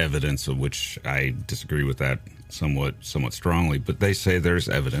evidence, of which I disagree with that somewhat strongly, but they say there's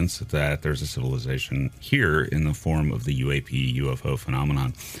evidence that there's a civilization here in the form of the UFO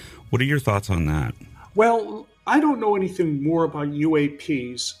phenomenon. What are your thoughts on that? Well, I don't know anything more about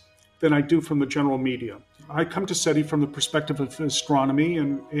UAPs than I do from the general media. I come to SETI from the perspective of astronomy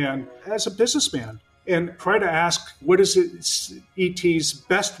and as a businessman, and try to ask what is ET's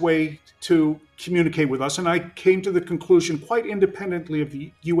best way to communicate with us. And I came to the conclusion, quite independently of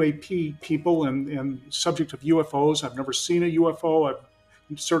the UAP people and subject of UFOs. I've never seen a UFO.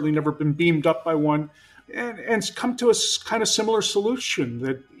 I've certainly never been beamed up by one. And come to a kind of similar solution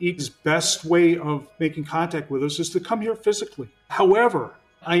that ET's best way of making contact with us is to come here physically. However,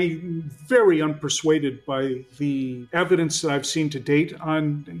 I'm very unpersuaded by the evidence that I've seen to date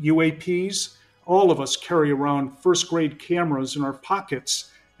on UAPs. All of us carry around first-grade cameras in our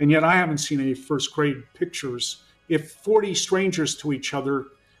pockets, and yet I haven't seen any first-grade pictures. If 40 strangers to each other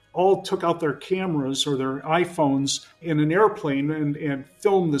all took out their cameras or their iPhones in an airplane and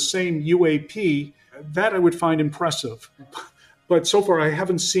filmed the same UAP, that I would find impressive. But so far, I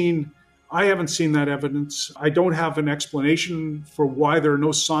haven't seen that evidence. I don't have an explanation for why there are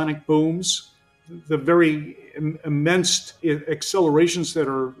no sonic booms. The very immense accelerations that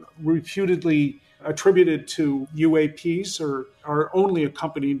are reputedly attributed to UAPs are only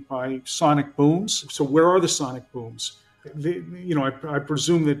accompanied by sonic booms. So where are the sonic booms? I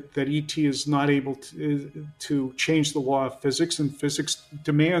presume that ET is not able to change the law of physics, and physics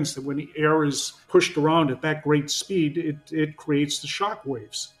demands that when the air is pushed around at that great speed, it creates the shock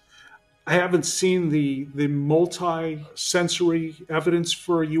waves. I haven't seen the multi-sensory evidence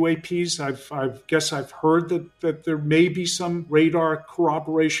for UAPs. I've heard that there may be some radar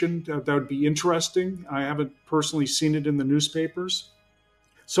corroboration that would be interesting. I haven't personally seen it in the newspapers.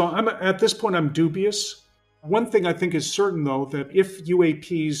 So at this point, I'm dubious. One thing I think is certain, though, that if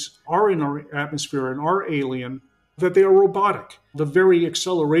UAPs are in our atmosphere and are alien, that they are robotic. The very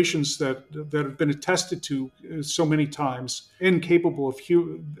accelerations that have been attested to so many times, incapable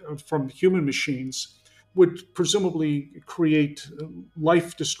from human machines, would presumably create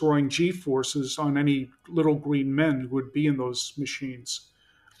life-destroying G-forces on any little green men who would be in those machines.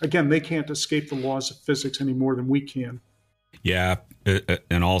 Again, they can't escape the laws of physics any more than we can. Yeah,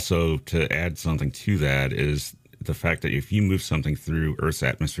 and also to add something to that is the fact that if you move something through Earth's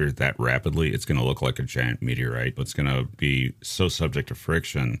atmosphere that rapidly, it's going to look like a giant meteorite. It's going to be so subject to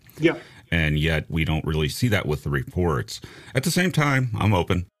friction. Yeah. And yet we don't really see that with the reports. At the same time, I'm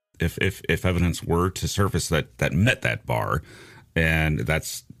open. If evidence were to surface that met that bar, and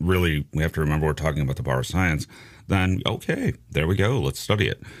that's really, we have to remember we're talking about the bar of science, then okay, there we go, let's study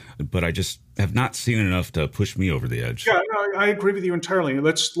it. But I just have not seen enough to push me over the edge. Yeah, no, I agree with you entirely.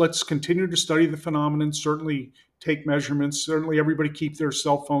 Let's continue to study the phenomenon, certainly take measurements, certainly everybody keep their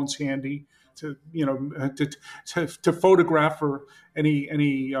cell phones handy to photograph for any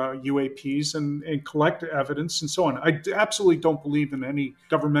UAPs and collect evidence and so on. I absolutely don't believe in any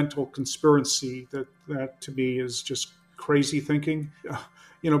governmental conspiracy. That to me is just crazy thinking.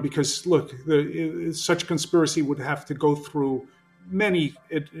 Because look, such conspiracy would have to go through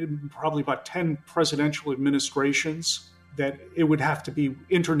probably about 10 presidential administrations, that it would have to be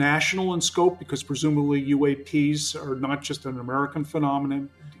international in scope because presumably UAPs are not just an American phenomenon.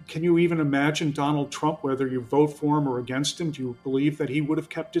 Can you even imagine Donald Trump, whether you vote for him or against him, do you believe that he would have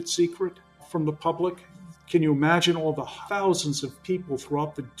kept it secret from the public? Can you imagine all the thousands of people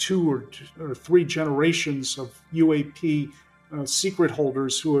throughout the 2 or 3 generations of UAP secret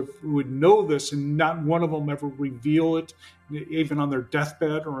holders who would know this and not one of them ever reveal it, even on their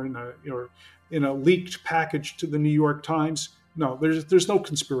deathbed or in a leaked package to the New York Times? No, there's no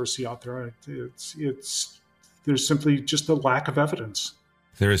conspiracy out there. There's simply just a lack of evidence.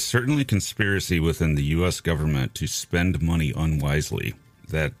 There is certainly conspiracy within the U.S. government to spend money unwisely.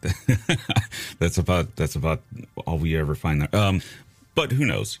 That's about all we ever find there. But who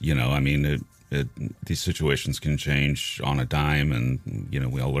knows? These situations can change on a dime, and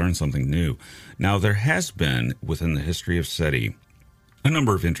we all learn something new. Now, there has been within the history of SETI a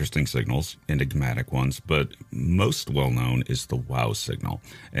number of interesting signals, enigmatic ones, but most well-known is the WOW signal.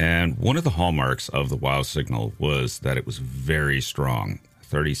 And one of the hallmarks of the WOW signal was that it was very strong,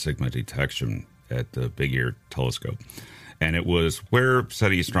 30 sigma detection at the Big Ear telescope. And it was where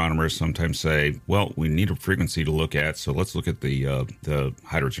SETI astronomers sometimes say, well, we need a frequency to look at, so let's look at the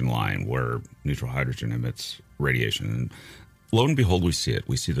hydrogen line where neutral hydrogen emits radiation. And lo and behold, we see it.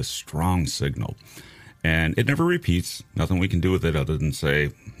 We see the strong signal. And it never repeats. Nothing we can do with it other than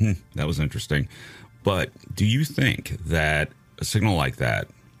say, that was interesting. But do you think that a signal like that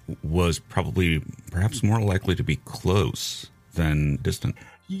was probably perhaps more likely to be close than distant.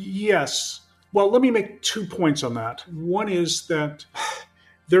 Yes. Well, let me make 2 points on that. One is that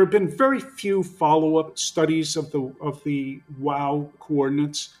there have been very few follow-up studies of the WOW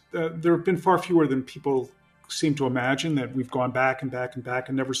coordinates. There have been far fewer than people seem to imagine, that we've gone back and back and back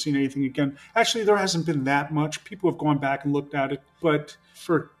and never seen anything again. Actually, there hasn't been that much. People have gone back and looked at it, but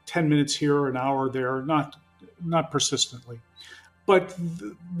for 10 minutes here or an hour there, not persistently. But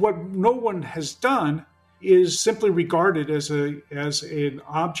what no one has done is simply regarded as an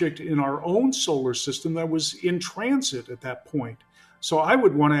object in our own solar system that was in transit at that point. So I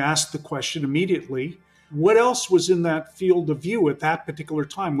would want to ask the question immediately, what else was in that field of view at that particular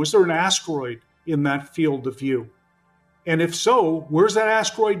time? Was there an asteroid in that field of view? And if so, where's that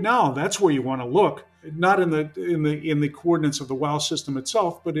asteroid now? That's where you want to look, not in the coordinates of the WOW system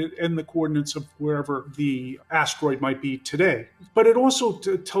itself, but in the coordinates of wherever the asteroid might be today. But it also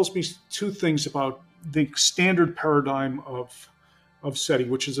tells me 2 things about the standard paradigm of SETI,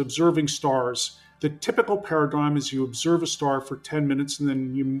 which is observing stars. The typical paradigm is you observe a star for 10 minutes and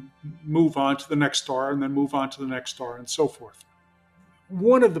then you move on to the next star and then move on to the next star and so forth.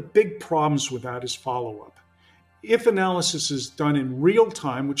 One of the big problems with that is follow-up. If analysis is done in real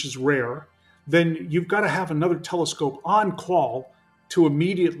time, which is rare, then you've got to have another telescope on call to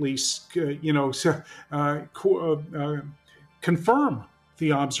immediately confirm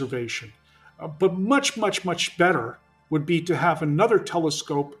the observation. But much, much, much better would be to have another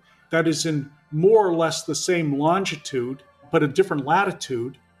telescope that is in more or less the same longitude, but a different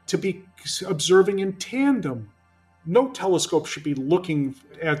latitude, to be observing in tandem. No telescope should be looking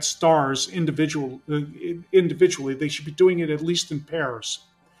at stars individually. They should be doing it at least in pairs,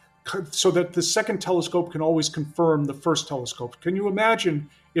 so that the second telescope can always confirm the first telescope. Can you imagine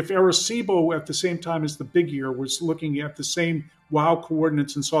if Arecibo at the same time as the Big Ear was looking at the same WOW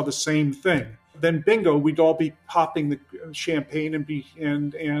coordinates and saw the same thing? Then bingo, we'd all be popping the champagne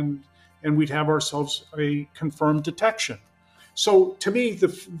and we'd have ourselves a confirmed detection. So to me,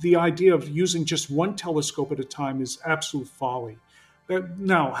 the idea of using just one telescope at a time is absolute folly.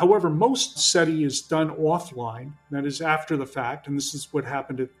 Now, however, most SETI is done offline, that is after the fact, and this is what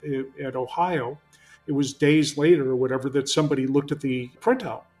happened at Ohio. It was days later or whatever that somebody looked at the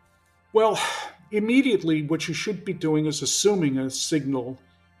printout. Well, immediately what you should be doing is assuming a signal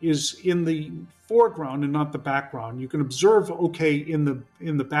is in the foreground and not the background. You can observe in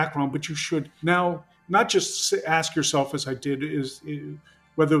the background, but you should now not just ask yourself, as I did, is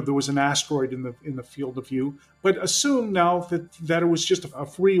whether there was an asteroid in the field of view, but assume now that it was just a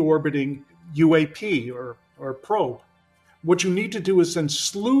free orbiting UAP or probe. What you need to do is then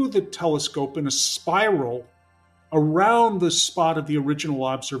slew the telescope in a spiral around the spot of the original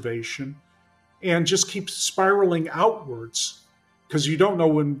observation and just keep spiraling outwards, because you don't know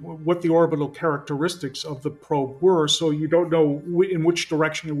what the orbital characteristics of the probe were, so you don't know in which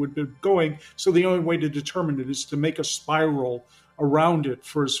direction it would be going. So the only way to determine it is to make a spiral around it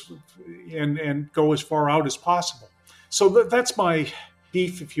and go as far out as possible. So that's my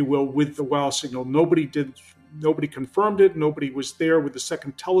beef, if you will, with the WOW signal. Nobody confirmed it. Nobody was there with the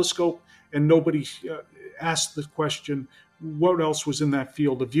second telescope, and nobody asked the question, what else was in that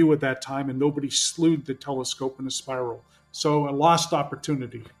field of view at that time? And nobody slewed the telescope in a spiral. So a lost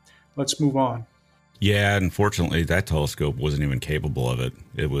opportunity. Let's move on. Yeah, unfortunately, that telescope wasn't even capable of it.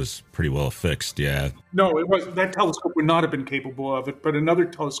 It was pretty well fixed, yeah. No, it wasn't. That telescope would not have been capable of it, but another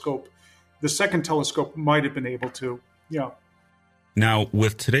telescope, the second telescope, might have been able to. Yeah. Now,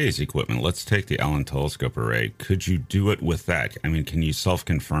 with today's equipment, let's take the Allen Telescope Array. Could you do it with that? I mean, can you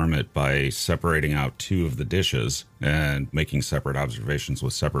self-confirm it by separating out 2 of the dishes and making separate observations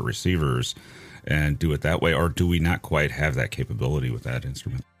with separate receivers and do it that way? Or do we not quite have that capability with that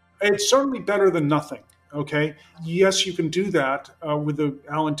instrument? It's certainly better than nothing, okay? Yes, you can do that with the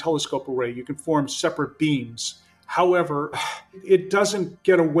Allen Telescope Array. You can form separate beams. However, it doesn't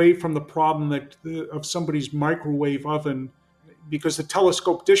get away from the problem of somebody's microwave oven, because the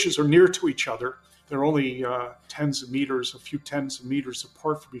telescope dishes are near to each other. They're only a few tens of meters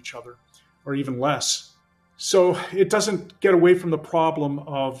apart from each other, or even less. So it doesn't get away from the problem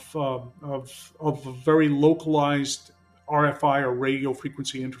of a very localized RFI or radio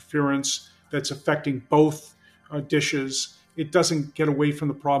frequency interference that's affecting both dishes. It doesn't get away from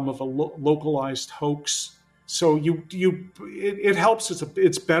the problem of a localized hoax. So it helps.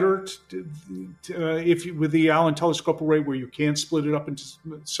 It's better with the Allen Telescope Array, where you can split it up into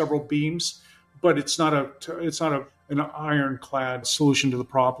several beams, but it's not an ironclad solution to the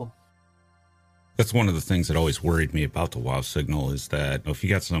problem. That's one of the things that always worried me about the WOW signal, is that if you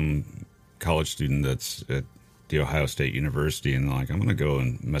got some college student that's the Ohio State University, and they're like, I'm going to go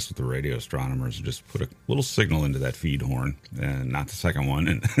and mess with the radio astronomers and just put a little signal into that feed horn, and not the second one,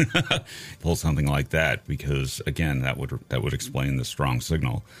 and pull something like that, because again, that would explain the strong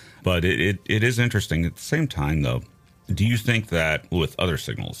signal. But it is interesting. At the same time, though, do you think that with other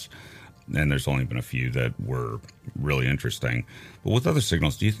signals, and there's only been a few that were really interesting, but with other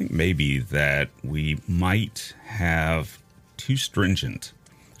signals, do you think maybe that we might have too stringent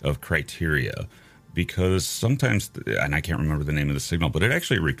of criteria? Because sometimes, and I can't remember the name of the signal, but it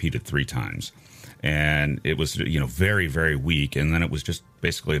actually repeated 3 times. And it was, very, very weak. And then it was just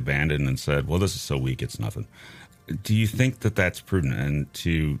basically abandoned and said, well, this is so weak, it's nothing. Do you think that that's prudent, and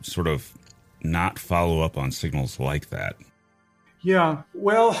to sort of not follow up on signals like that? Yeah,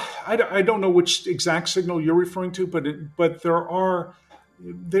 well, I don't know which exact signal you're referring to, but there are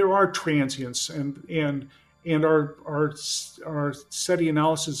transients, and our SETI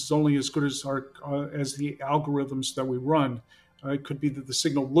analysis is only as good as as the algorithms that we run. It could be that the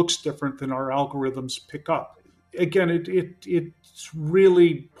signal looks different than our algorithms pick up. Again, it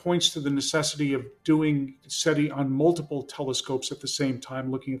really points to the necessity of doing SETI on multiple telescopes at the same time,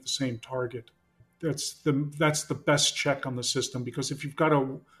 looking at the same target. That's the best check on the system, because if you've got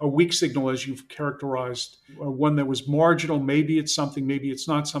a weak signal, as you've characterized, one that was marginal, maybe it's something, maybe it's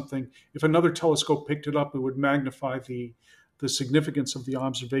not something. If another telescope picked it up, it would magnify the significance of the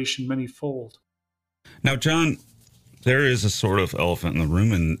observation many-fold. Now, John, there is a sort of elephant in the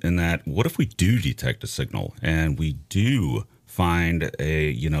room in that, what if we do detect a signal and we do find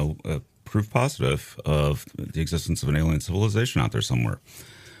a proof positive of the existence of an alien civilization out there somewhere?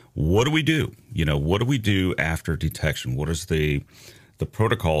 What do we do? What do we do after detection? What is the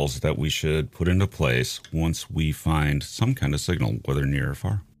protocols that we should put into place once we find some kind of signal, whether near or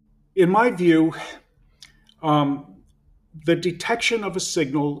far? In my view, the detection of a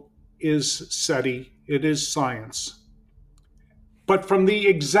signal is SETI. It is science. But from the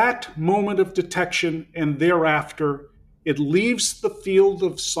exact moment of detection and thereafter, it leaves the field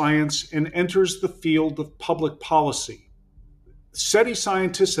of science and enters the field of public policy. SETI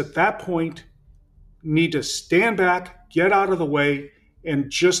scientists at that point need to stand back, get out of the way, and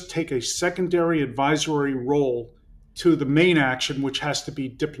just take a secondary advisory role to the main action, which has to be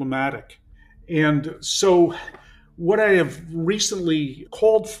diplomatic. And so what I have recently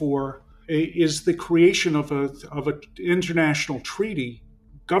called for is the creation of an international treaty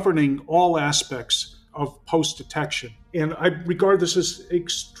governing all aspects of post-detection. And I regard this as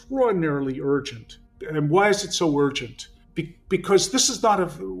extraordinarily urgent. And why is it so urgent? Because this is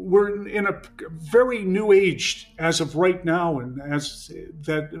we're in a very new age as of right now, and as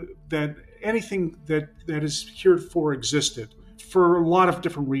that anything that is heretofore existed for a lot of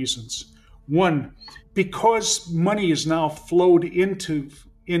different reasons. One, because money is now flowed into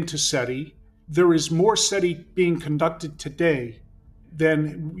SETI, there is more SETI being conducted today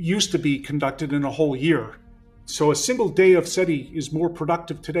than used to be conducted in a whole year. So a single day of SETI is more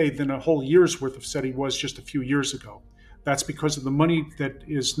productive today than a whole year's worth of SETI was just a few years ago. That's because of the money that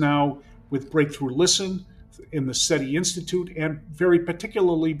is now with Breakthrough Listen in the SETI Institute, and very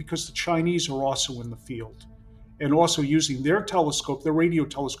particularly because the Chinese are also in the field and also using their telescope, their radio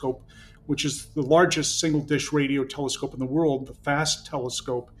telescope, which is the largest single-dish radio telescope in the world, the FAST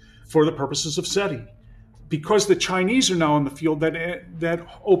telescope, for the purposes of SETI. Because the Chinese are now in the field, that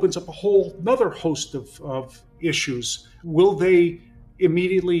opens up a whole another host of issues. Will they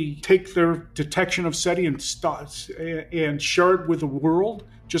immediately take their detection of SETI and share it with the world,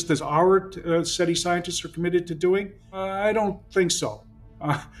 just as our SETI scientists are committed to doing? I don't think so.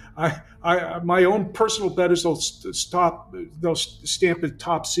 My own personal bet is they'll stamp it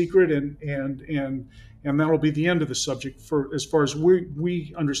top secret, and that'll be the end of the subject for as far as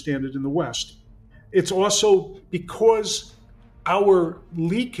we understand it in the West. It's also because our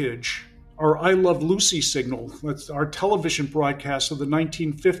leakage, our I Love Lucy signal, that's our television broadcasts of the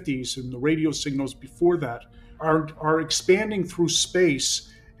 1950s and the radio signals before that, are expanding through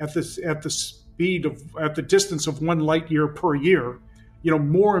space at the distance of 1 light year per year.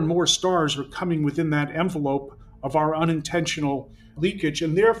 More and more stars are coming within that envelope of our unintentional leakage,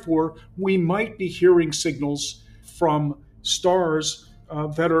 and therefore we might be hearing signals from stars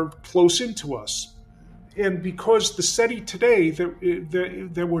that are close into us. And because the SETI today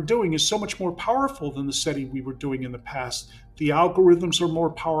that we're doing is so much more powerful than the SETI we were doing in the past, the algorithms are more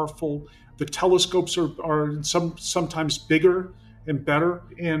powerful, the telescopes are sometimes bigger and better,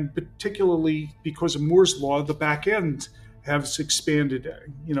 and particularly because of Moore's law, the back end has expanded,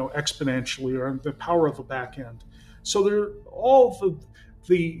 exponentially, or the power of the back end. So there are all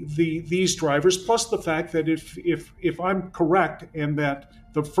these drivers, plus the fact that if I'm correct, and that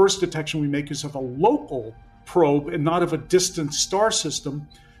the first detection we make is of a local probe and not of a distant star system,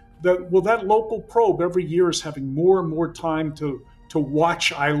 that local probe every year is having more and more time to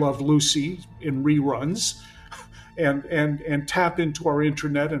watch I Love Lucy in reruns and tap into our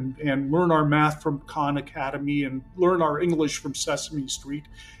internet and learn our math from Khan Academy and learn our English from Sesame Street.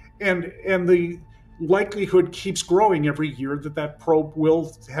 And the likelihood keeps growing every year that probe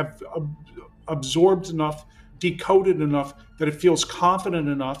will have absorbed enough, decoded enough, that it feels confident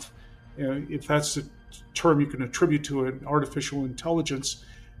enough, if that's the term you can attribute to an artificial intelligence,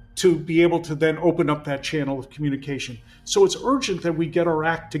 to be able to then open up that channel of communication. So it's urgent that we get our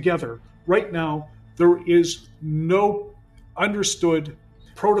act together. Right now, there is no understood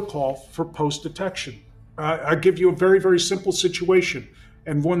protocol for post-detection. I'll give you a very, very simple situation,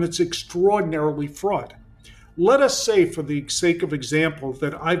 and one that's extraordinarily fraught. Let us say, for the sake of example,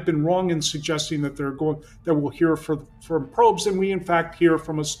 that I've been wrong in suggesting that we'll hear from probes, and we in fact hear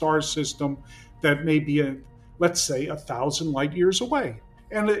from a star system that may be, let's say, 1,000 light years away.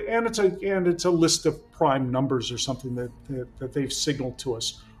 And it's a list of prime numbers or something that they've signaled to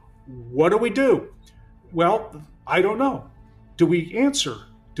us. What do we do? Well, I don't know. Do we answer?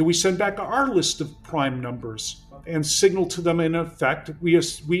 Do we send back our list of prime numbers and signal to them, in effect?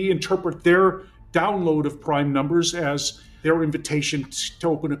 We interpret their download of prime numbers as their invitation to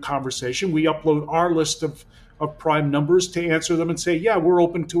open a conversation. We upload our list of prime numbers to answer them and say, yeah, we're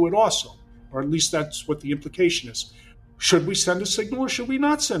open to it also. Or at least that's what the implication is. Should we send a signal or should we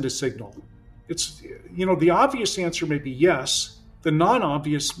not send a signal? It's, the obvious answer may be yes. The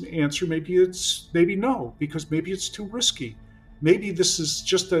non-obvious answer maybe no, because maybe it's too risky. Maybe this is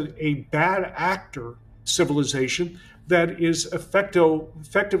just a bad actor civilization that is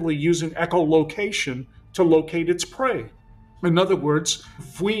effectively using echolocation to locate its prey. In other words,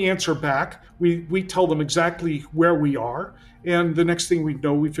 if we answer back, we tell them exactly where we are, and the next thing we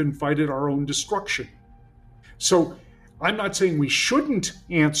know, we've invited our own destruction. So I'm not saying we shouldn't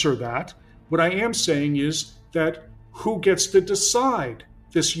answer that. What I am saying is that who gets to decide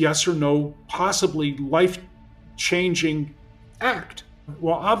this yes or no, possibly life-changing act?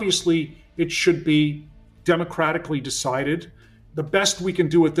 Well, obviously, it should be democratically decided. The best we can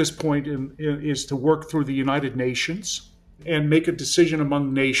do at this point is to work through the United Nations and make a decision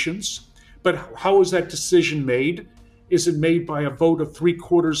among nations. But how is that decision made? Is it made by a vote of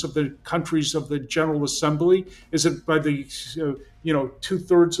 3/4 of the countries of the General Assembly? Is it by the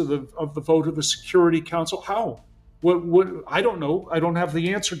 2/3 of the vote of the Security Council? How? What? I don't know. I don't have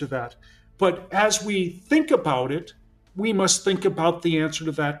the answer to that. But as we think about it, we must think about the answer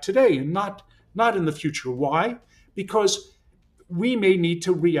to that today and not in the future. Why? Because we may need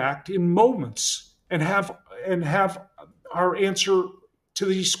to react in moments and have our answer to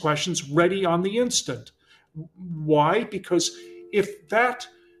these questions ready on the instant. Why? Because if that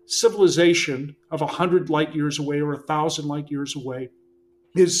civilization of 100 light years away or 1,000 light years away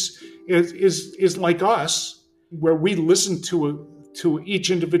is like us, where we listen to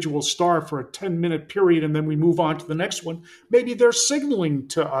each individual star for a 10-minute period and then we move on to the next one, maybe they're signaling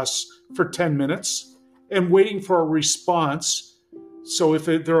to us for 10 minutes and waiting for a response. So if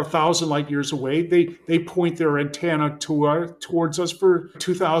they're 1,000 light years away, they point their antenna towards us for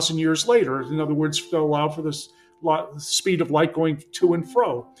 2,000 years later. In other words, they'll allow for the speed of light going to and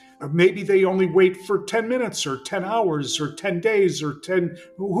fro. Maybe they only wait for 10 minutes or 10 hours or 10 days or 10,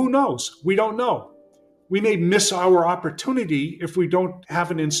 who knows? We don't know. We may miss our opportunity if we don't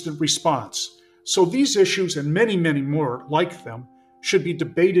have an instant response. So these issues and many, many more like them should be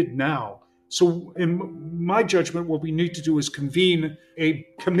debated now. So in my judgment, what we need to do is convene a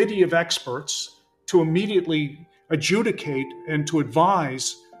committee of experts to immediately adjudicate and to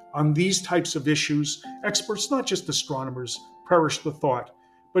advise on these types of issues. Experts, not just astronomers, perish the thought,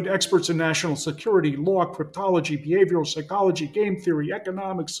 but experts in national security, law, cryptology, behavioral psychology, game theory,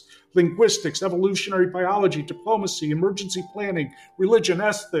 economics, linguistics, evolutionary biology, diplomacy, emergency planning, religion,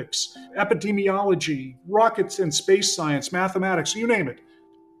 ethics, epidemiology, rockets and space science, mathematics, you name it.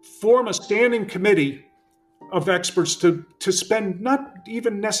 Form a standing committee of experts to spend not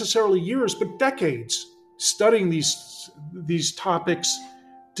even necessarily years, but decades studying these topics,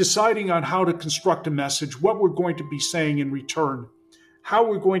 deciding on how to construct a message, what we're going to be saying in return, how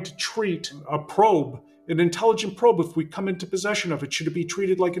we're going to treat a probe, an intelligent probe, if we come into possession of it. Should it be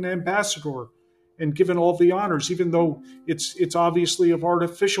treated like an ambassador and given all the honors, even though it's obviously of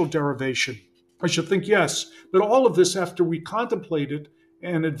artificial derivation? I should think yes. But all of this, after we contemplate it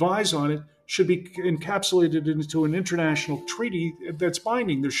and advise on it, should be encapsulated into an international treaty that's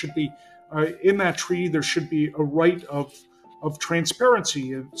binding. There should be, in that treaty, there should be a right of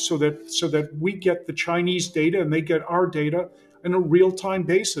transparency, so that we get the Chinese data and they get our data on a real-time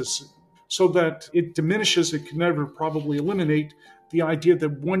basis. so that it diminishes, it can never probably eliminate the idea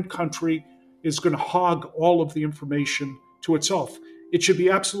that one country is going to hog all of the information to itself. It should be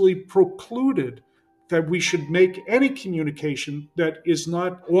absolutely precluded that we should make any communication that is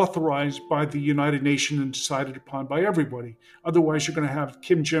not authorized by the United Nations and decided upon by everybody. Otherwise, you're going to have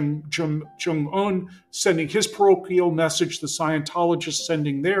Kim Jong-un sending his parochial message, the Scientologists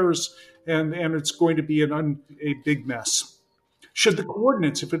sending theirs, and it's going to be a big mess. Should the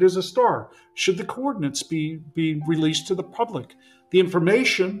coordinates, if it is a star, should the coordinates be released to the public? The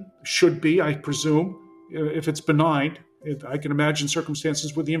information should be, I presume, if it's benign, I can imagine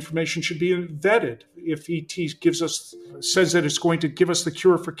circumstances where the information should be vetted. If ET says that it's going to give us the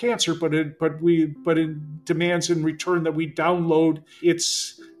cure for cancer, but it demands in return that we download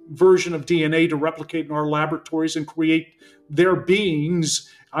its version of DNA to replicate in our laboratories and create their beings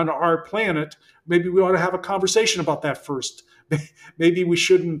on our planet, maybe we ought to have a conversation about that first. Maybe we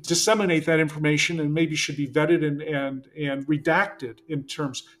shouldn't disseminate that information, and maybe should be vetted and redacted in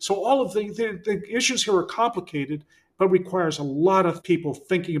terms. So all of the issues here are complicated, but requires a lot of people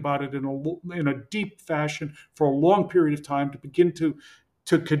thinking about it in a deep fashion for a long period of time to begin to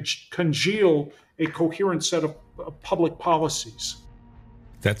congeal a coherent set of public policies.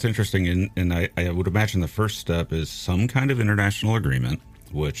 That's interesting, and I would imagine the first step is some kind of international agreement,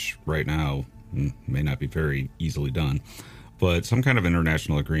 which right now may not be very easily done. But some kind of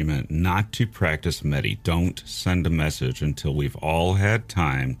international agreement not to practice METI. Don't send a message until we've all had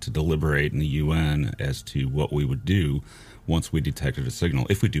time to deliberate in the UN as to what we would do once we detected a signal,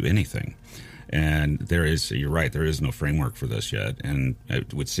 if we do anything. And you're right, there is no framework for this yet. And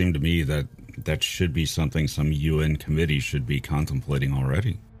it would seem to me that should be something some UN committee should be contemplating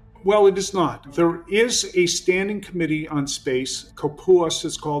already. Well, it is not. There is a standing committee on space. COPUOS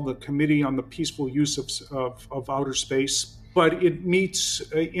is called, the Committee on the Peaceful Use of Outer Space. But it meets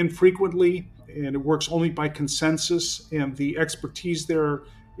infrequently, and it works only by consensus, and the expertise there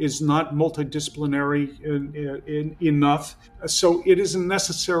is not multidisciplinary enough. So it isn't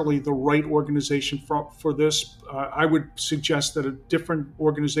necessarily the right organization for this. I would suggest that a different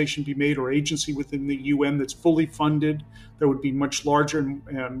organization be made, or agency within the UN that's fully funded, that would be much larger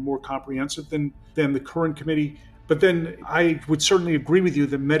and more comprehensive than the current committee. But then I would certainly agree with you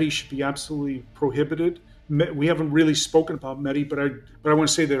that METI should be absolutely prohibited. We haven't really spoken about METI, but I want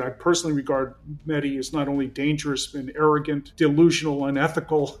to say that I personally regard METI as not only dangerous and arrogant, delusional,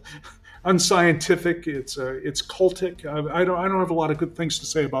 unethical, unscientific. It's cultic. I don't have a lot of good things to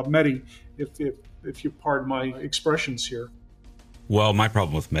say about METI, if you pardon my expressions here. Well, my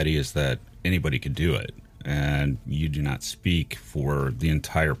problem with METI is that anybody could do it, and you do not speak for the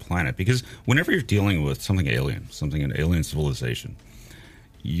entire planet, because whenever you're dealing with something alien, an alien civilization,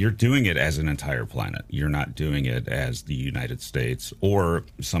 you're doing it as an entire planet. You're not doing it as the United States or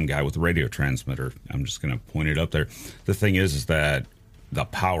some guy with a radio transmitter. I'm just going to point it up there. The thing is that the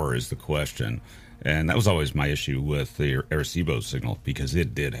power is the question. And that was always my issue with the Arecibo signal, because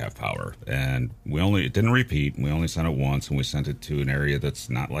it did have power. And it didn't repeat. We only sent it once, and we sent it to an area that's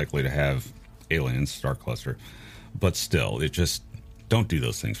not likely to have aliens, star cluster. But still, don't do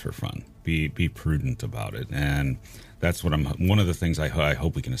those things for fun. Be prudent about it. And that's what one of the things I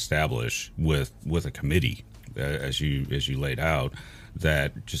hope we can establish with a committee, as you laid out,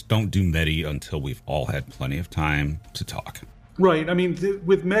 that just don't do METI until we've all had plenty of time to talk. Right. I mean,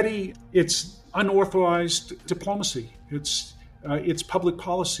 with METI, it's unauthorized diplomacy. It's public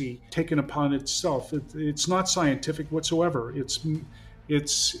policy taken upon itself. It's not scientific whatsoever.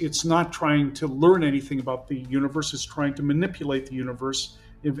 It's not trying to learn anything about the universe. It's trying to manipulate the universe.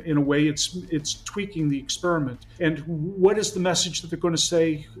 In a way, it's tweaking the experiment. And what is the message that they're going to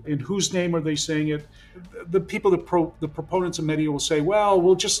say? In whose name are they saying it? The people, the proponents of METI will say, well,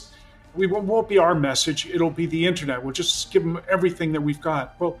 we won't be our message. It'll be the internet. We'll just give them everything that we've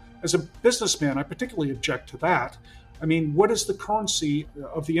got. Well, as a businessman, I particularly object to that. I mean, what is the currency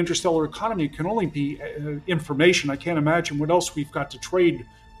of the interstellar economy? It can only be information. I can't imagine what else we've got to trade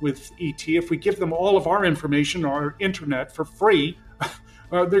with ET. If we give them all of our information, our internet, for free,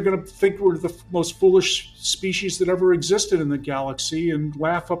 they're going to think we're the most foolish species that ever existed in the galaxy and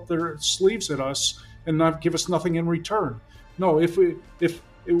laugh up their sleeves at us and not give us nothing in return. No, if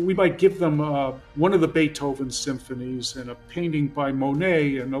we might give them one of the Beethoven symphonies and a painting by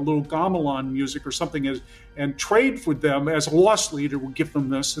Monet and a little gamelan music or something, and trade with them as a loss leader. We'll give them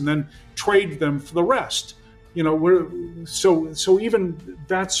this and then trade them for the rest. So even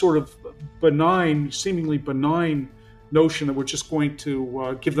that sort of seemingly benign notion that we're just going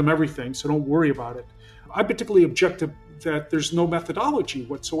to give them everything, so don't worry about it. I particularly object to that there's no methodology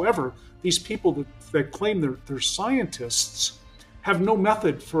whatsoever. These people that claim they're scientists, have no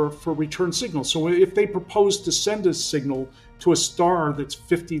method for return signals. So if they propose to send a signal to a star that's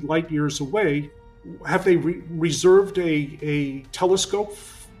 50 light years away, have they reserved a telescope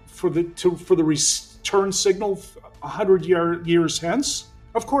for the return signal 100 years hence?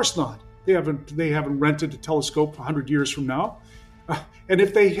 Of course not. They haven't rented a telescope 100 years from now. And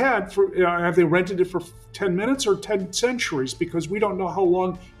if they had, have they rented it for 10 minutes or 10 centuries? Because we don't know how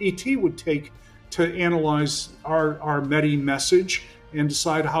long ET would take to analyze our METI message and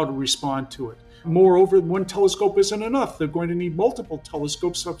decide how to respond to it. Moreover, one telescope isn't enough. They're going to need multiple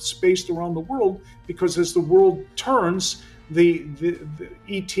telescopes spaced around the world, because as the world turns, the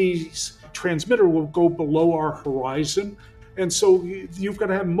ET's transmitter will go below our horizon. And so you've got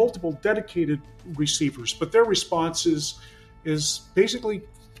to have multiple dedicated receivers. But their response is basically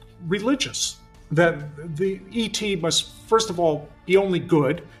religious, that the ET must, first of all, be only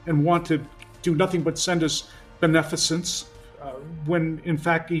good and want to do nothing but send us beneficence, when in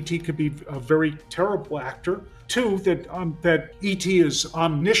fact ET could be a very terrible actor. Two, that ET is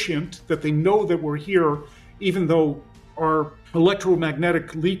omniscient, that they know that we're here, even though our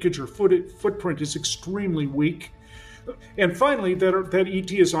electromagnetic leakage or footprint is extremely weak. And finally, that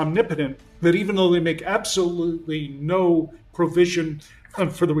ET is omnipotent, that even though they make absolutely no provision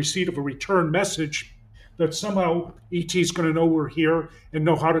for the receipt of a return message, that somehow ET is going to know we're here and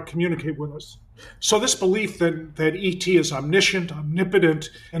know how to communicate with us. So this belief that ET is omniscient, omnipotent,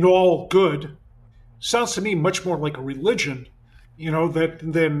 and all good sounds to me much more like a religion,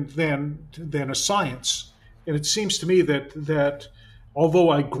 than a science. And it seems to me that although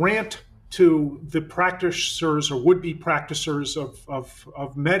I grant to the practitioners or would-be practitioners of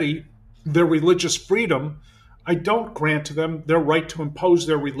METI their religious freedom, I don't grant to them their right to impose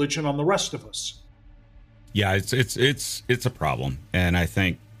their religion on the rest of us. Yeah, it's a problem, and I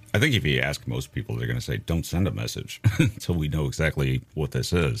think if you ask most people, they're going to say, "Don't send a message until we know exactly what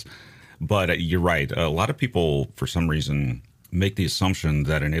this is." But you're right. A lot of people, for some reason, make the assumption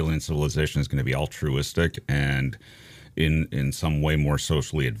that an alien civilization is going to be altruistic and in some way more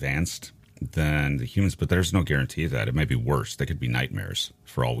socially advanced than the humans. But there's no guarantee of that. It may be worse. They could be nightmares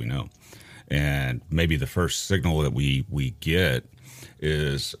for all we know. And maybe the first signal that we get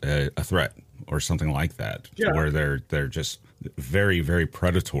is a threat or something like that, where they're just very, very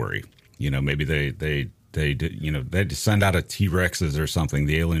predatory. Maybe they send out a T-Rexes or something,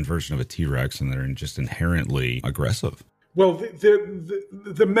 the alien version of a T-Rex, and they're just inherently aggressive. Well,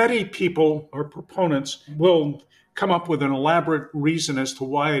 the METI people or proponents will come up with an elaborate reason as to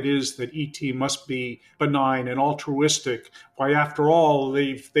why it is that ET must be benign and altruistic. Why, after all,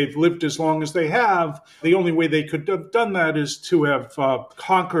 they've lived as long as they have. The only way they could have done that is to have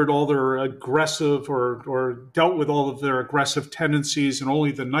conquered all their aggressive or dealt with all of their aggressive tendencies, and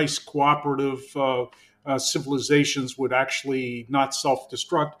only the nice cooperative civilizations would actually not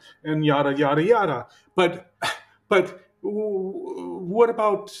self-destruct, and yada yada yada. But what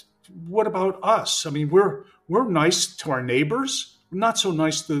about us? I mean, we're nice to our neighbors, not so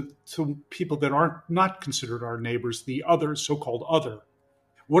nice to people that aren't not considered our neighbors, the other, so-called other.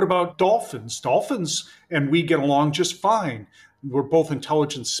 What about dolphins? Dolphins and we get along just fine. We're both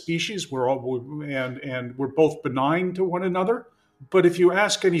intelligent species. We're both benign to one another. But if you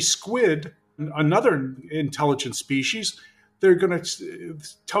ask any squid, another intelligent species, they're going to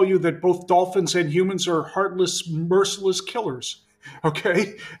tell you that both dolphins and humans are heartless, merciless killers.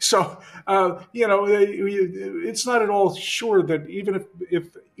 Okay, so it's not at all sure that even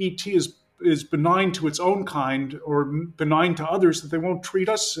if ET is benign to its own kind or benign to others, that they won't treat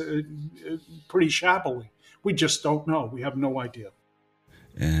us pretty shabbily. We just don't know. We have no idea.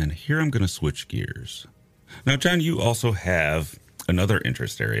 And here I'm going to switch gears. Now, John, you also have another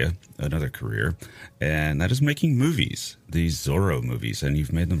interest area, another career, and that is making movies, these Zorro movies, and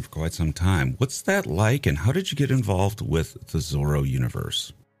you've made them for quite some time. What's that like, and how did you get involved with the Zorro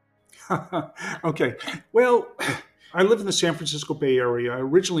universe? Okay, well, I live in the San Francisco Bay Area. I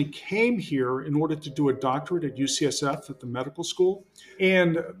originally came here in order to do a doctorate at UCSF at the medical school,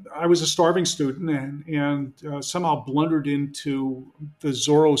 and I was a starving student and somehow blundered into the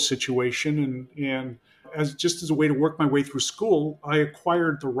Zorro situation, and as a way to work my way through school, I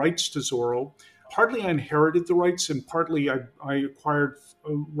acquired the rights to Zorro. Partly I inherited the rights, and partly I acquired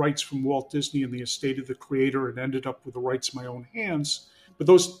rights from Walt Disney and the estate of the creator, and ended up with the rights in my own hands. But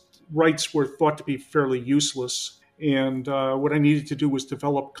those rights were thought to be fairly useless. And what I needed to do was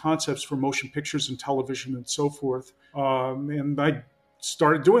develop concepts for motion pictures and television and so forth. And I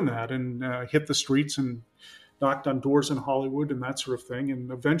started doing that and hit the streets and knocked on doors in Hollywood and that sort of thing,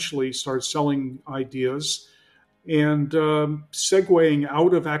 and eventually started selling ideas and segueing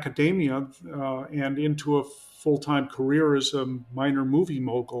out of academia and into a full-time career as a minor movie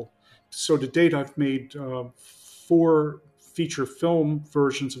mogul. So to date, I've made 4 feature film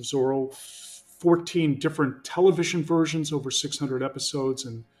versions of Zorro, 14 different television versions, over 600 episodes,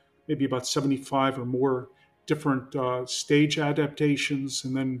 and maybe about 75 or more different stage adaptations,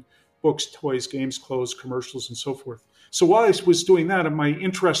 and then books, toys, games, clothes, commercials, and so forth. So while I was doing that, and my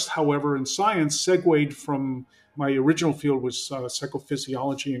interest, however, in science segued from my original field was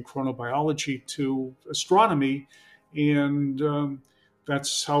psychophysiology and chronobiology to astronomy, and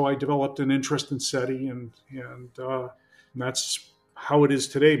that's how I developed an interest in SETI, and that's how it is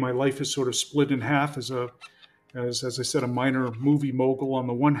today. My life is sort of split in half as I said, a minor movie mogul on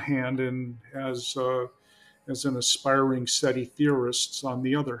the one hand, and as an aspiring SETI theorist on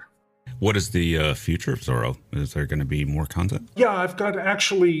the other. What is the future of Zorro? Is there going to be more content? Yeah, I've got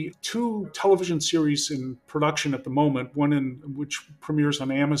actually 2 television series in production at the moment, one which premieres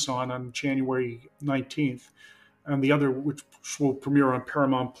on Amazon on January 19th, and the other which will premiere on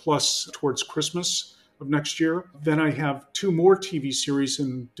Paramount Plus towards Christmas of next year. Then I have 2 more TV series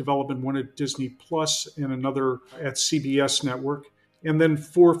in development, one at Disney Plus and another at CBS Network. And then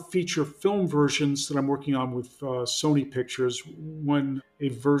 4 feature film versions that I'm working on with Sony Pictures. One, a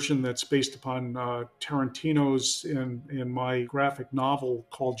version that's based upon Tarantino's and my graphic novel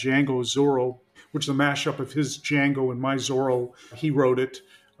called Django Zorro, which is a mashup of his Django and my Zorro. He wrote it.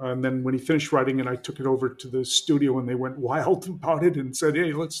 And then when he finished writing it, I took it over to the studio and they went wild about it and said,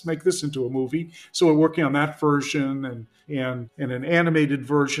 hey, let's make this into a movie. So we're working on that version and an animated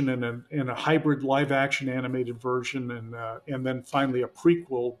version and a hybrid live action animated version. And then finally a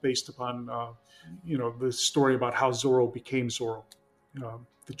prequel based upon, the story about how Zorro became Zorro,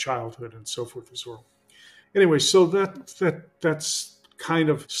 the childhood and so forth of Zorro. Anyway, so that's kind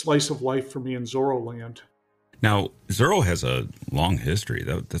of slice of life for me in Zorro land. Now, Zorro has a long history.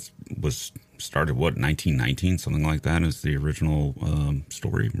 That was started, 1919, something like that is the original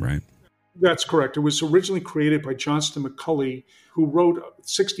story, right? That's correct. It was originally created by Johnston McCulley, who wrote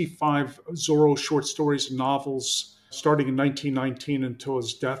 65 Zorro short stories and novels starting in 1919 until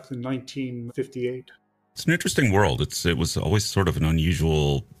his death in 1958. It's an interesting world. It was always sort of an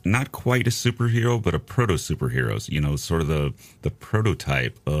unusual, not quite a superhero, but a proto-superhero, sort of the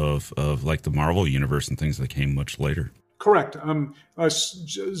prototype of like the Marvel universe and things that came much later. Correct.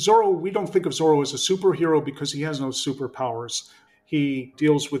 Zorro, we don't think of Zorro as a superhero because he has no superpowers. He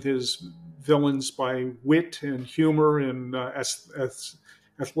deals with his villains by wit and humor and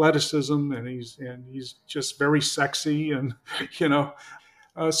athleticism, and he's just very sexy, and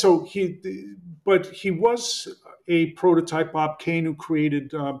but he was a prototype. Bob Kane, who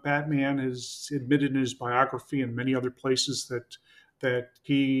created Batman, has admitted in his biography and many other places that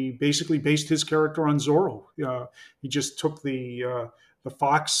he basically based his character on Zorro. He just took the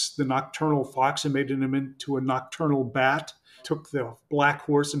fox, the nocturnal fox, and made him into a nocturnal bat. Took the black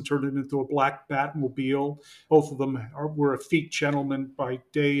horse and turned it into a black Batmobile. Both of them were effete gentlemen by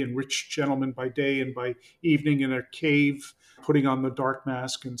day and rich gentlemen by day, and by evening in a cave, putting on the dark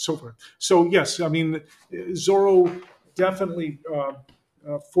mask and so forth. So yes, I mean, Zorro definitely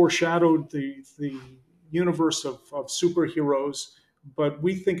foreshadowed the universe of superheroes, but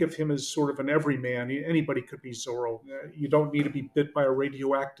we think of him as sort of an everyman. Anybody could be Zorro. You don't need to be bit by a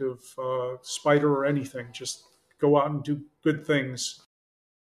radioactive spider or anything. Just go out and do good things.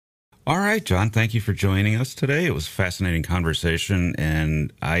 All right, John, thank you for joining us today. It was a fascinating conversation,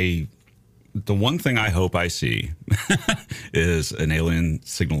 and the one thing I hope I see is an alien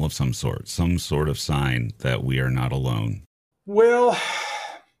signal of some sort of sign that we are not alone. Well,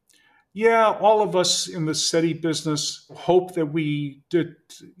 yeah, all of us in the SETI business hope that we did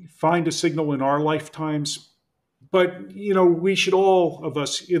find a signal in our lifetimes. But, we should, all of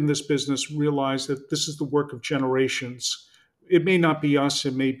us in this business, realize that this is the work of generations. It may not be us,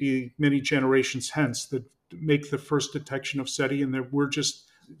 it may be many generations hence that make the first detection of SETI, and that we're just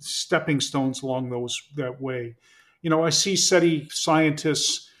stepping stones along that way. I see SETI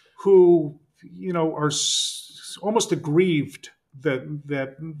scientists who, are almost aggrieved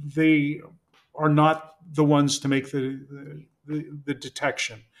that they are not the ones to make the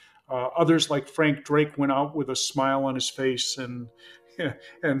detection. Others, like Frank Drake, went out with a smile on his face and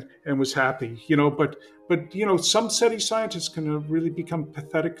was happy. But some SETI scientists can really become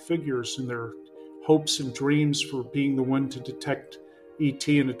pathetic figures in their hopes and dreams for being the one to detect ET,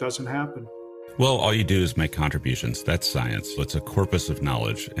 and it doesn't happen. Well, all you do is make contributions. That's science. It's a corpus of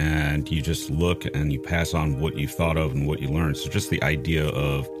knowledge, and you just look and you pass on what you thought of and what you learned. So just the idea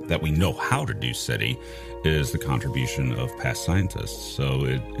of that we know how to do SETI is the contribution of past scientists. So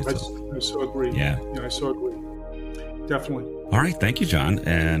I so agree. Yeah, I so agree. definitely. All right. Thank you, John.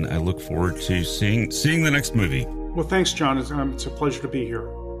 And I look forward to seeing the next movie. Well, thanks, John. It's a pleasure to be here.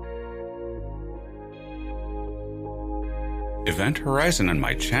 Event Horizon and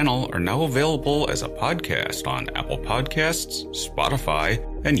my channel are now available as a podcast on Apple Podcasts, Spotify,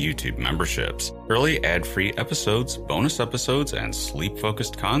 and YouTube memberships. Early ad-free episodes, bonus episodes, and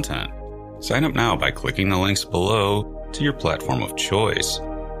sleep-focused content. Sign up now by clicking the links below to your platform of choice.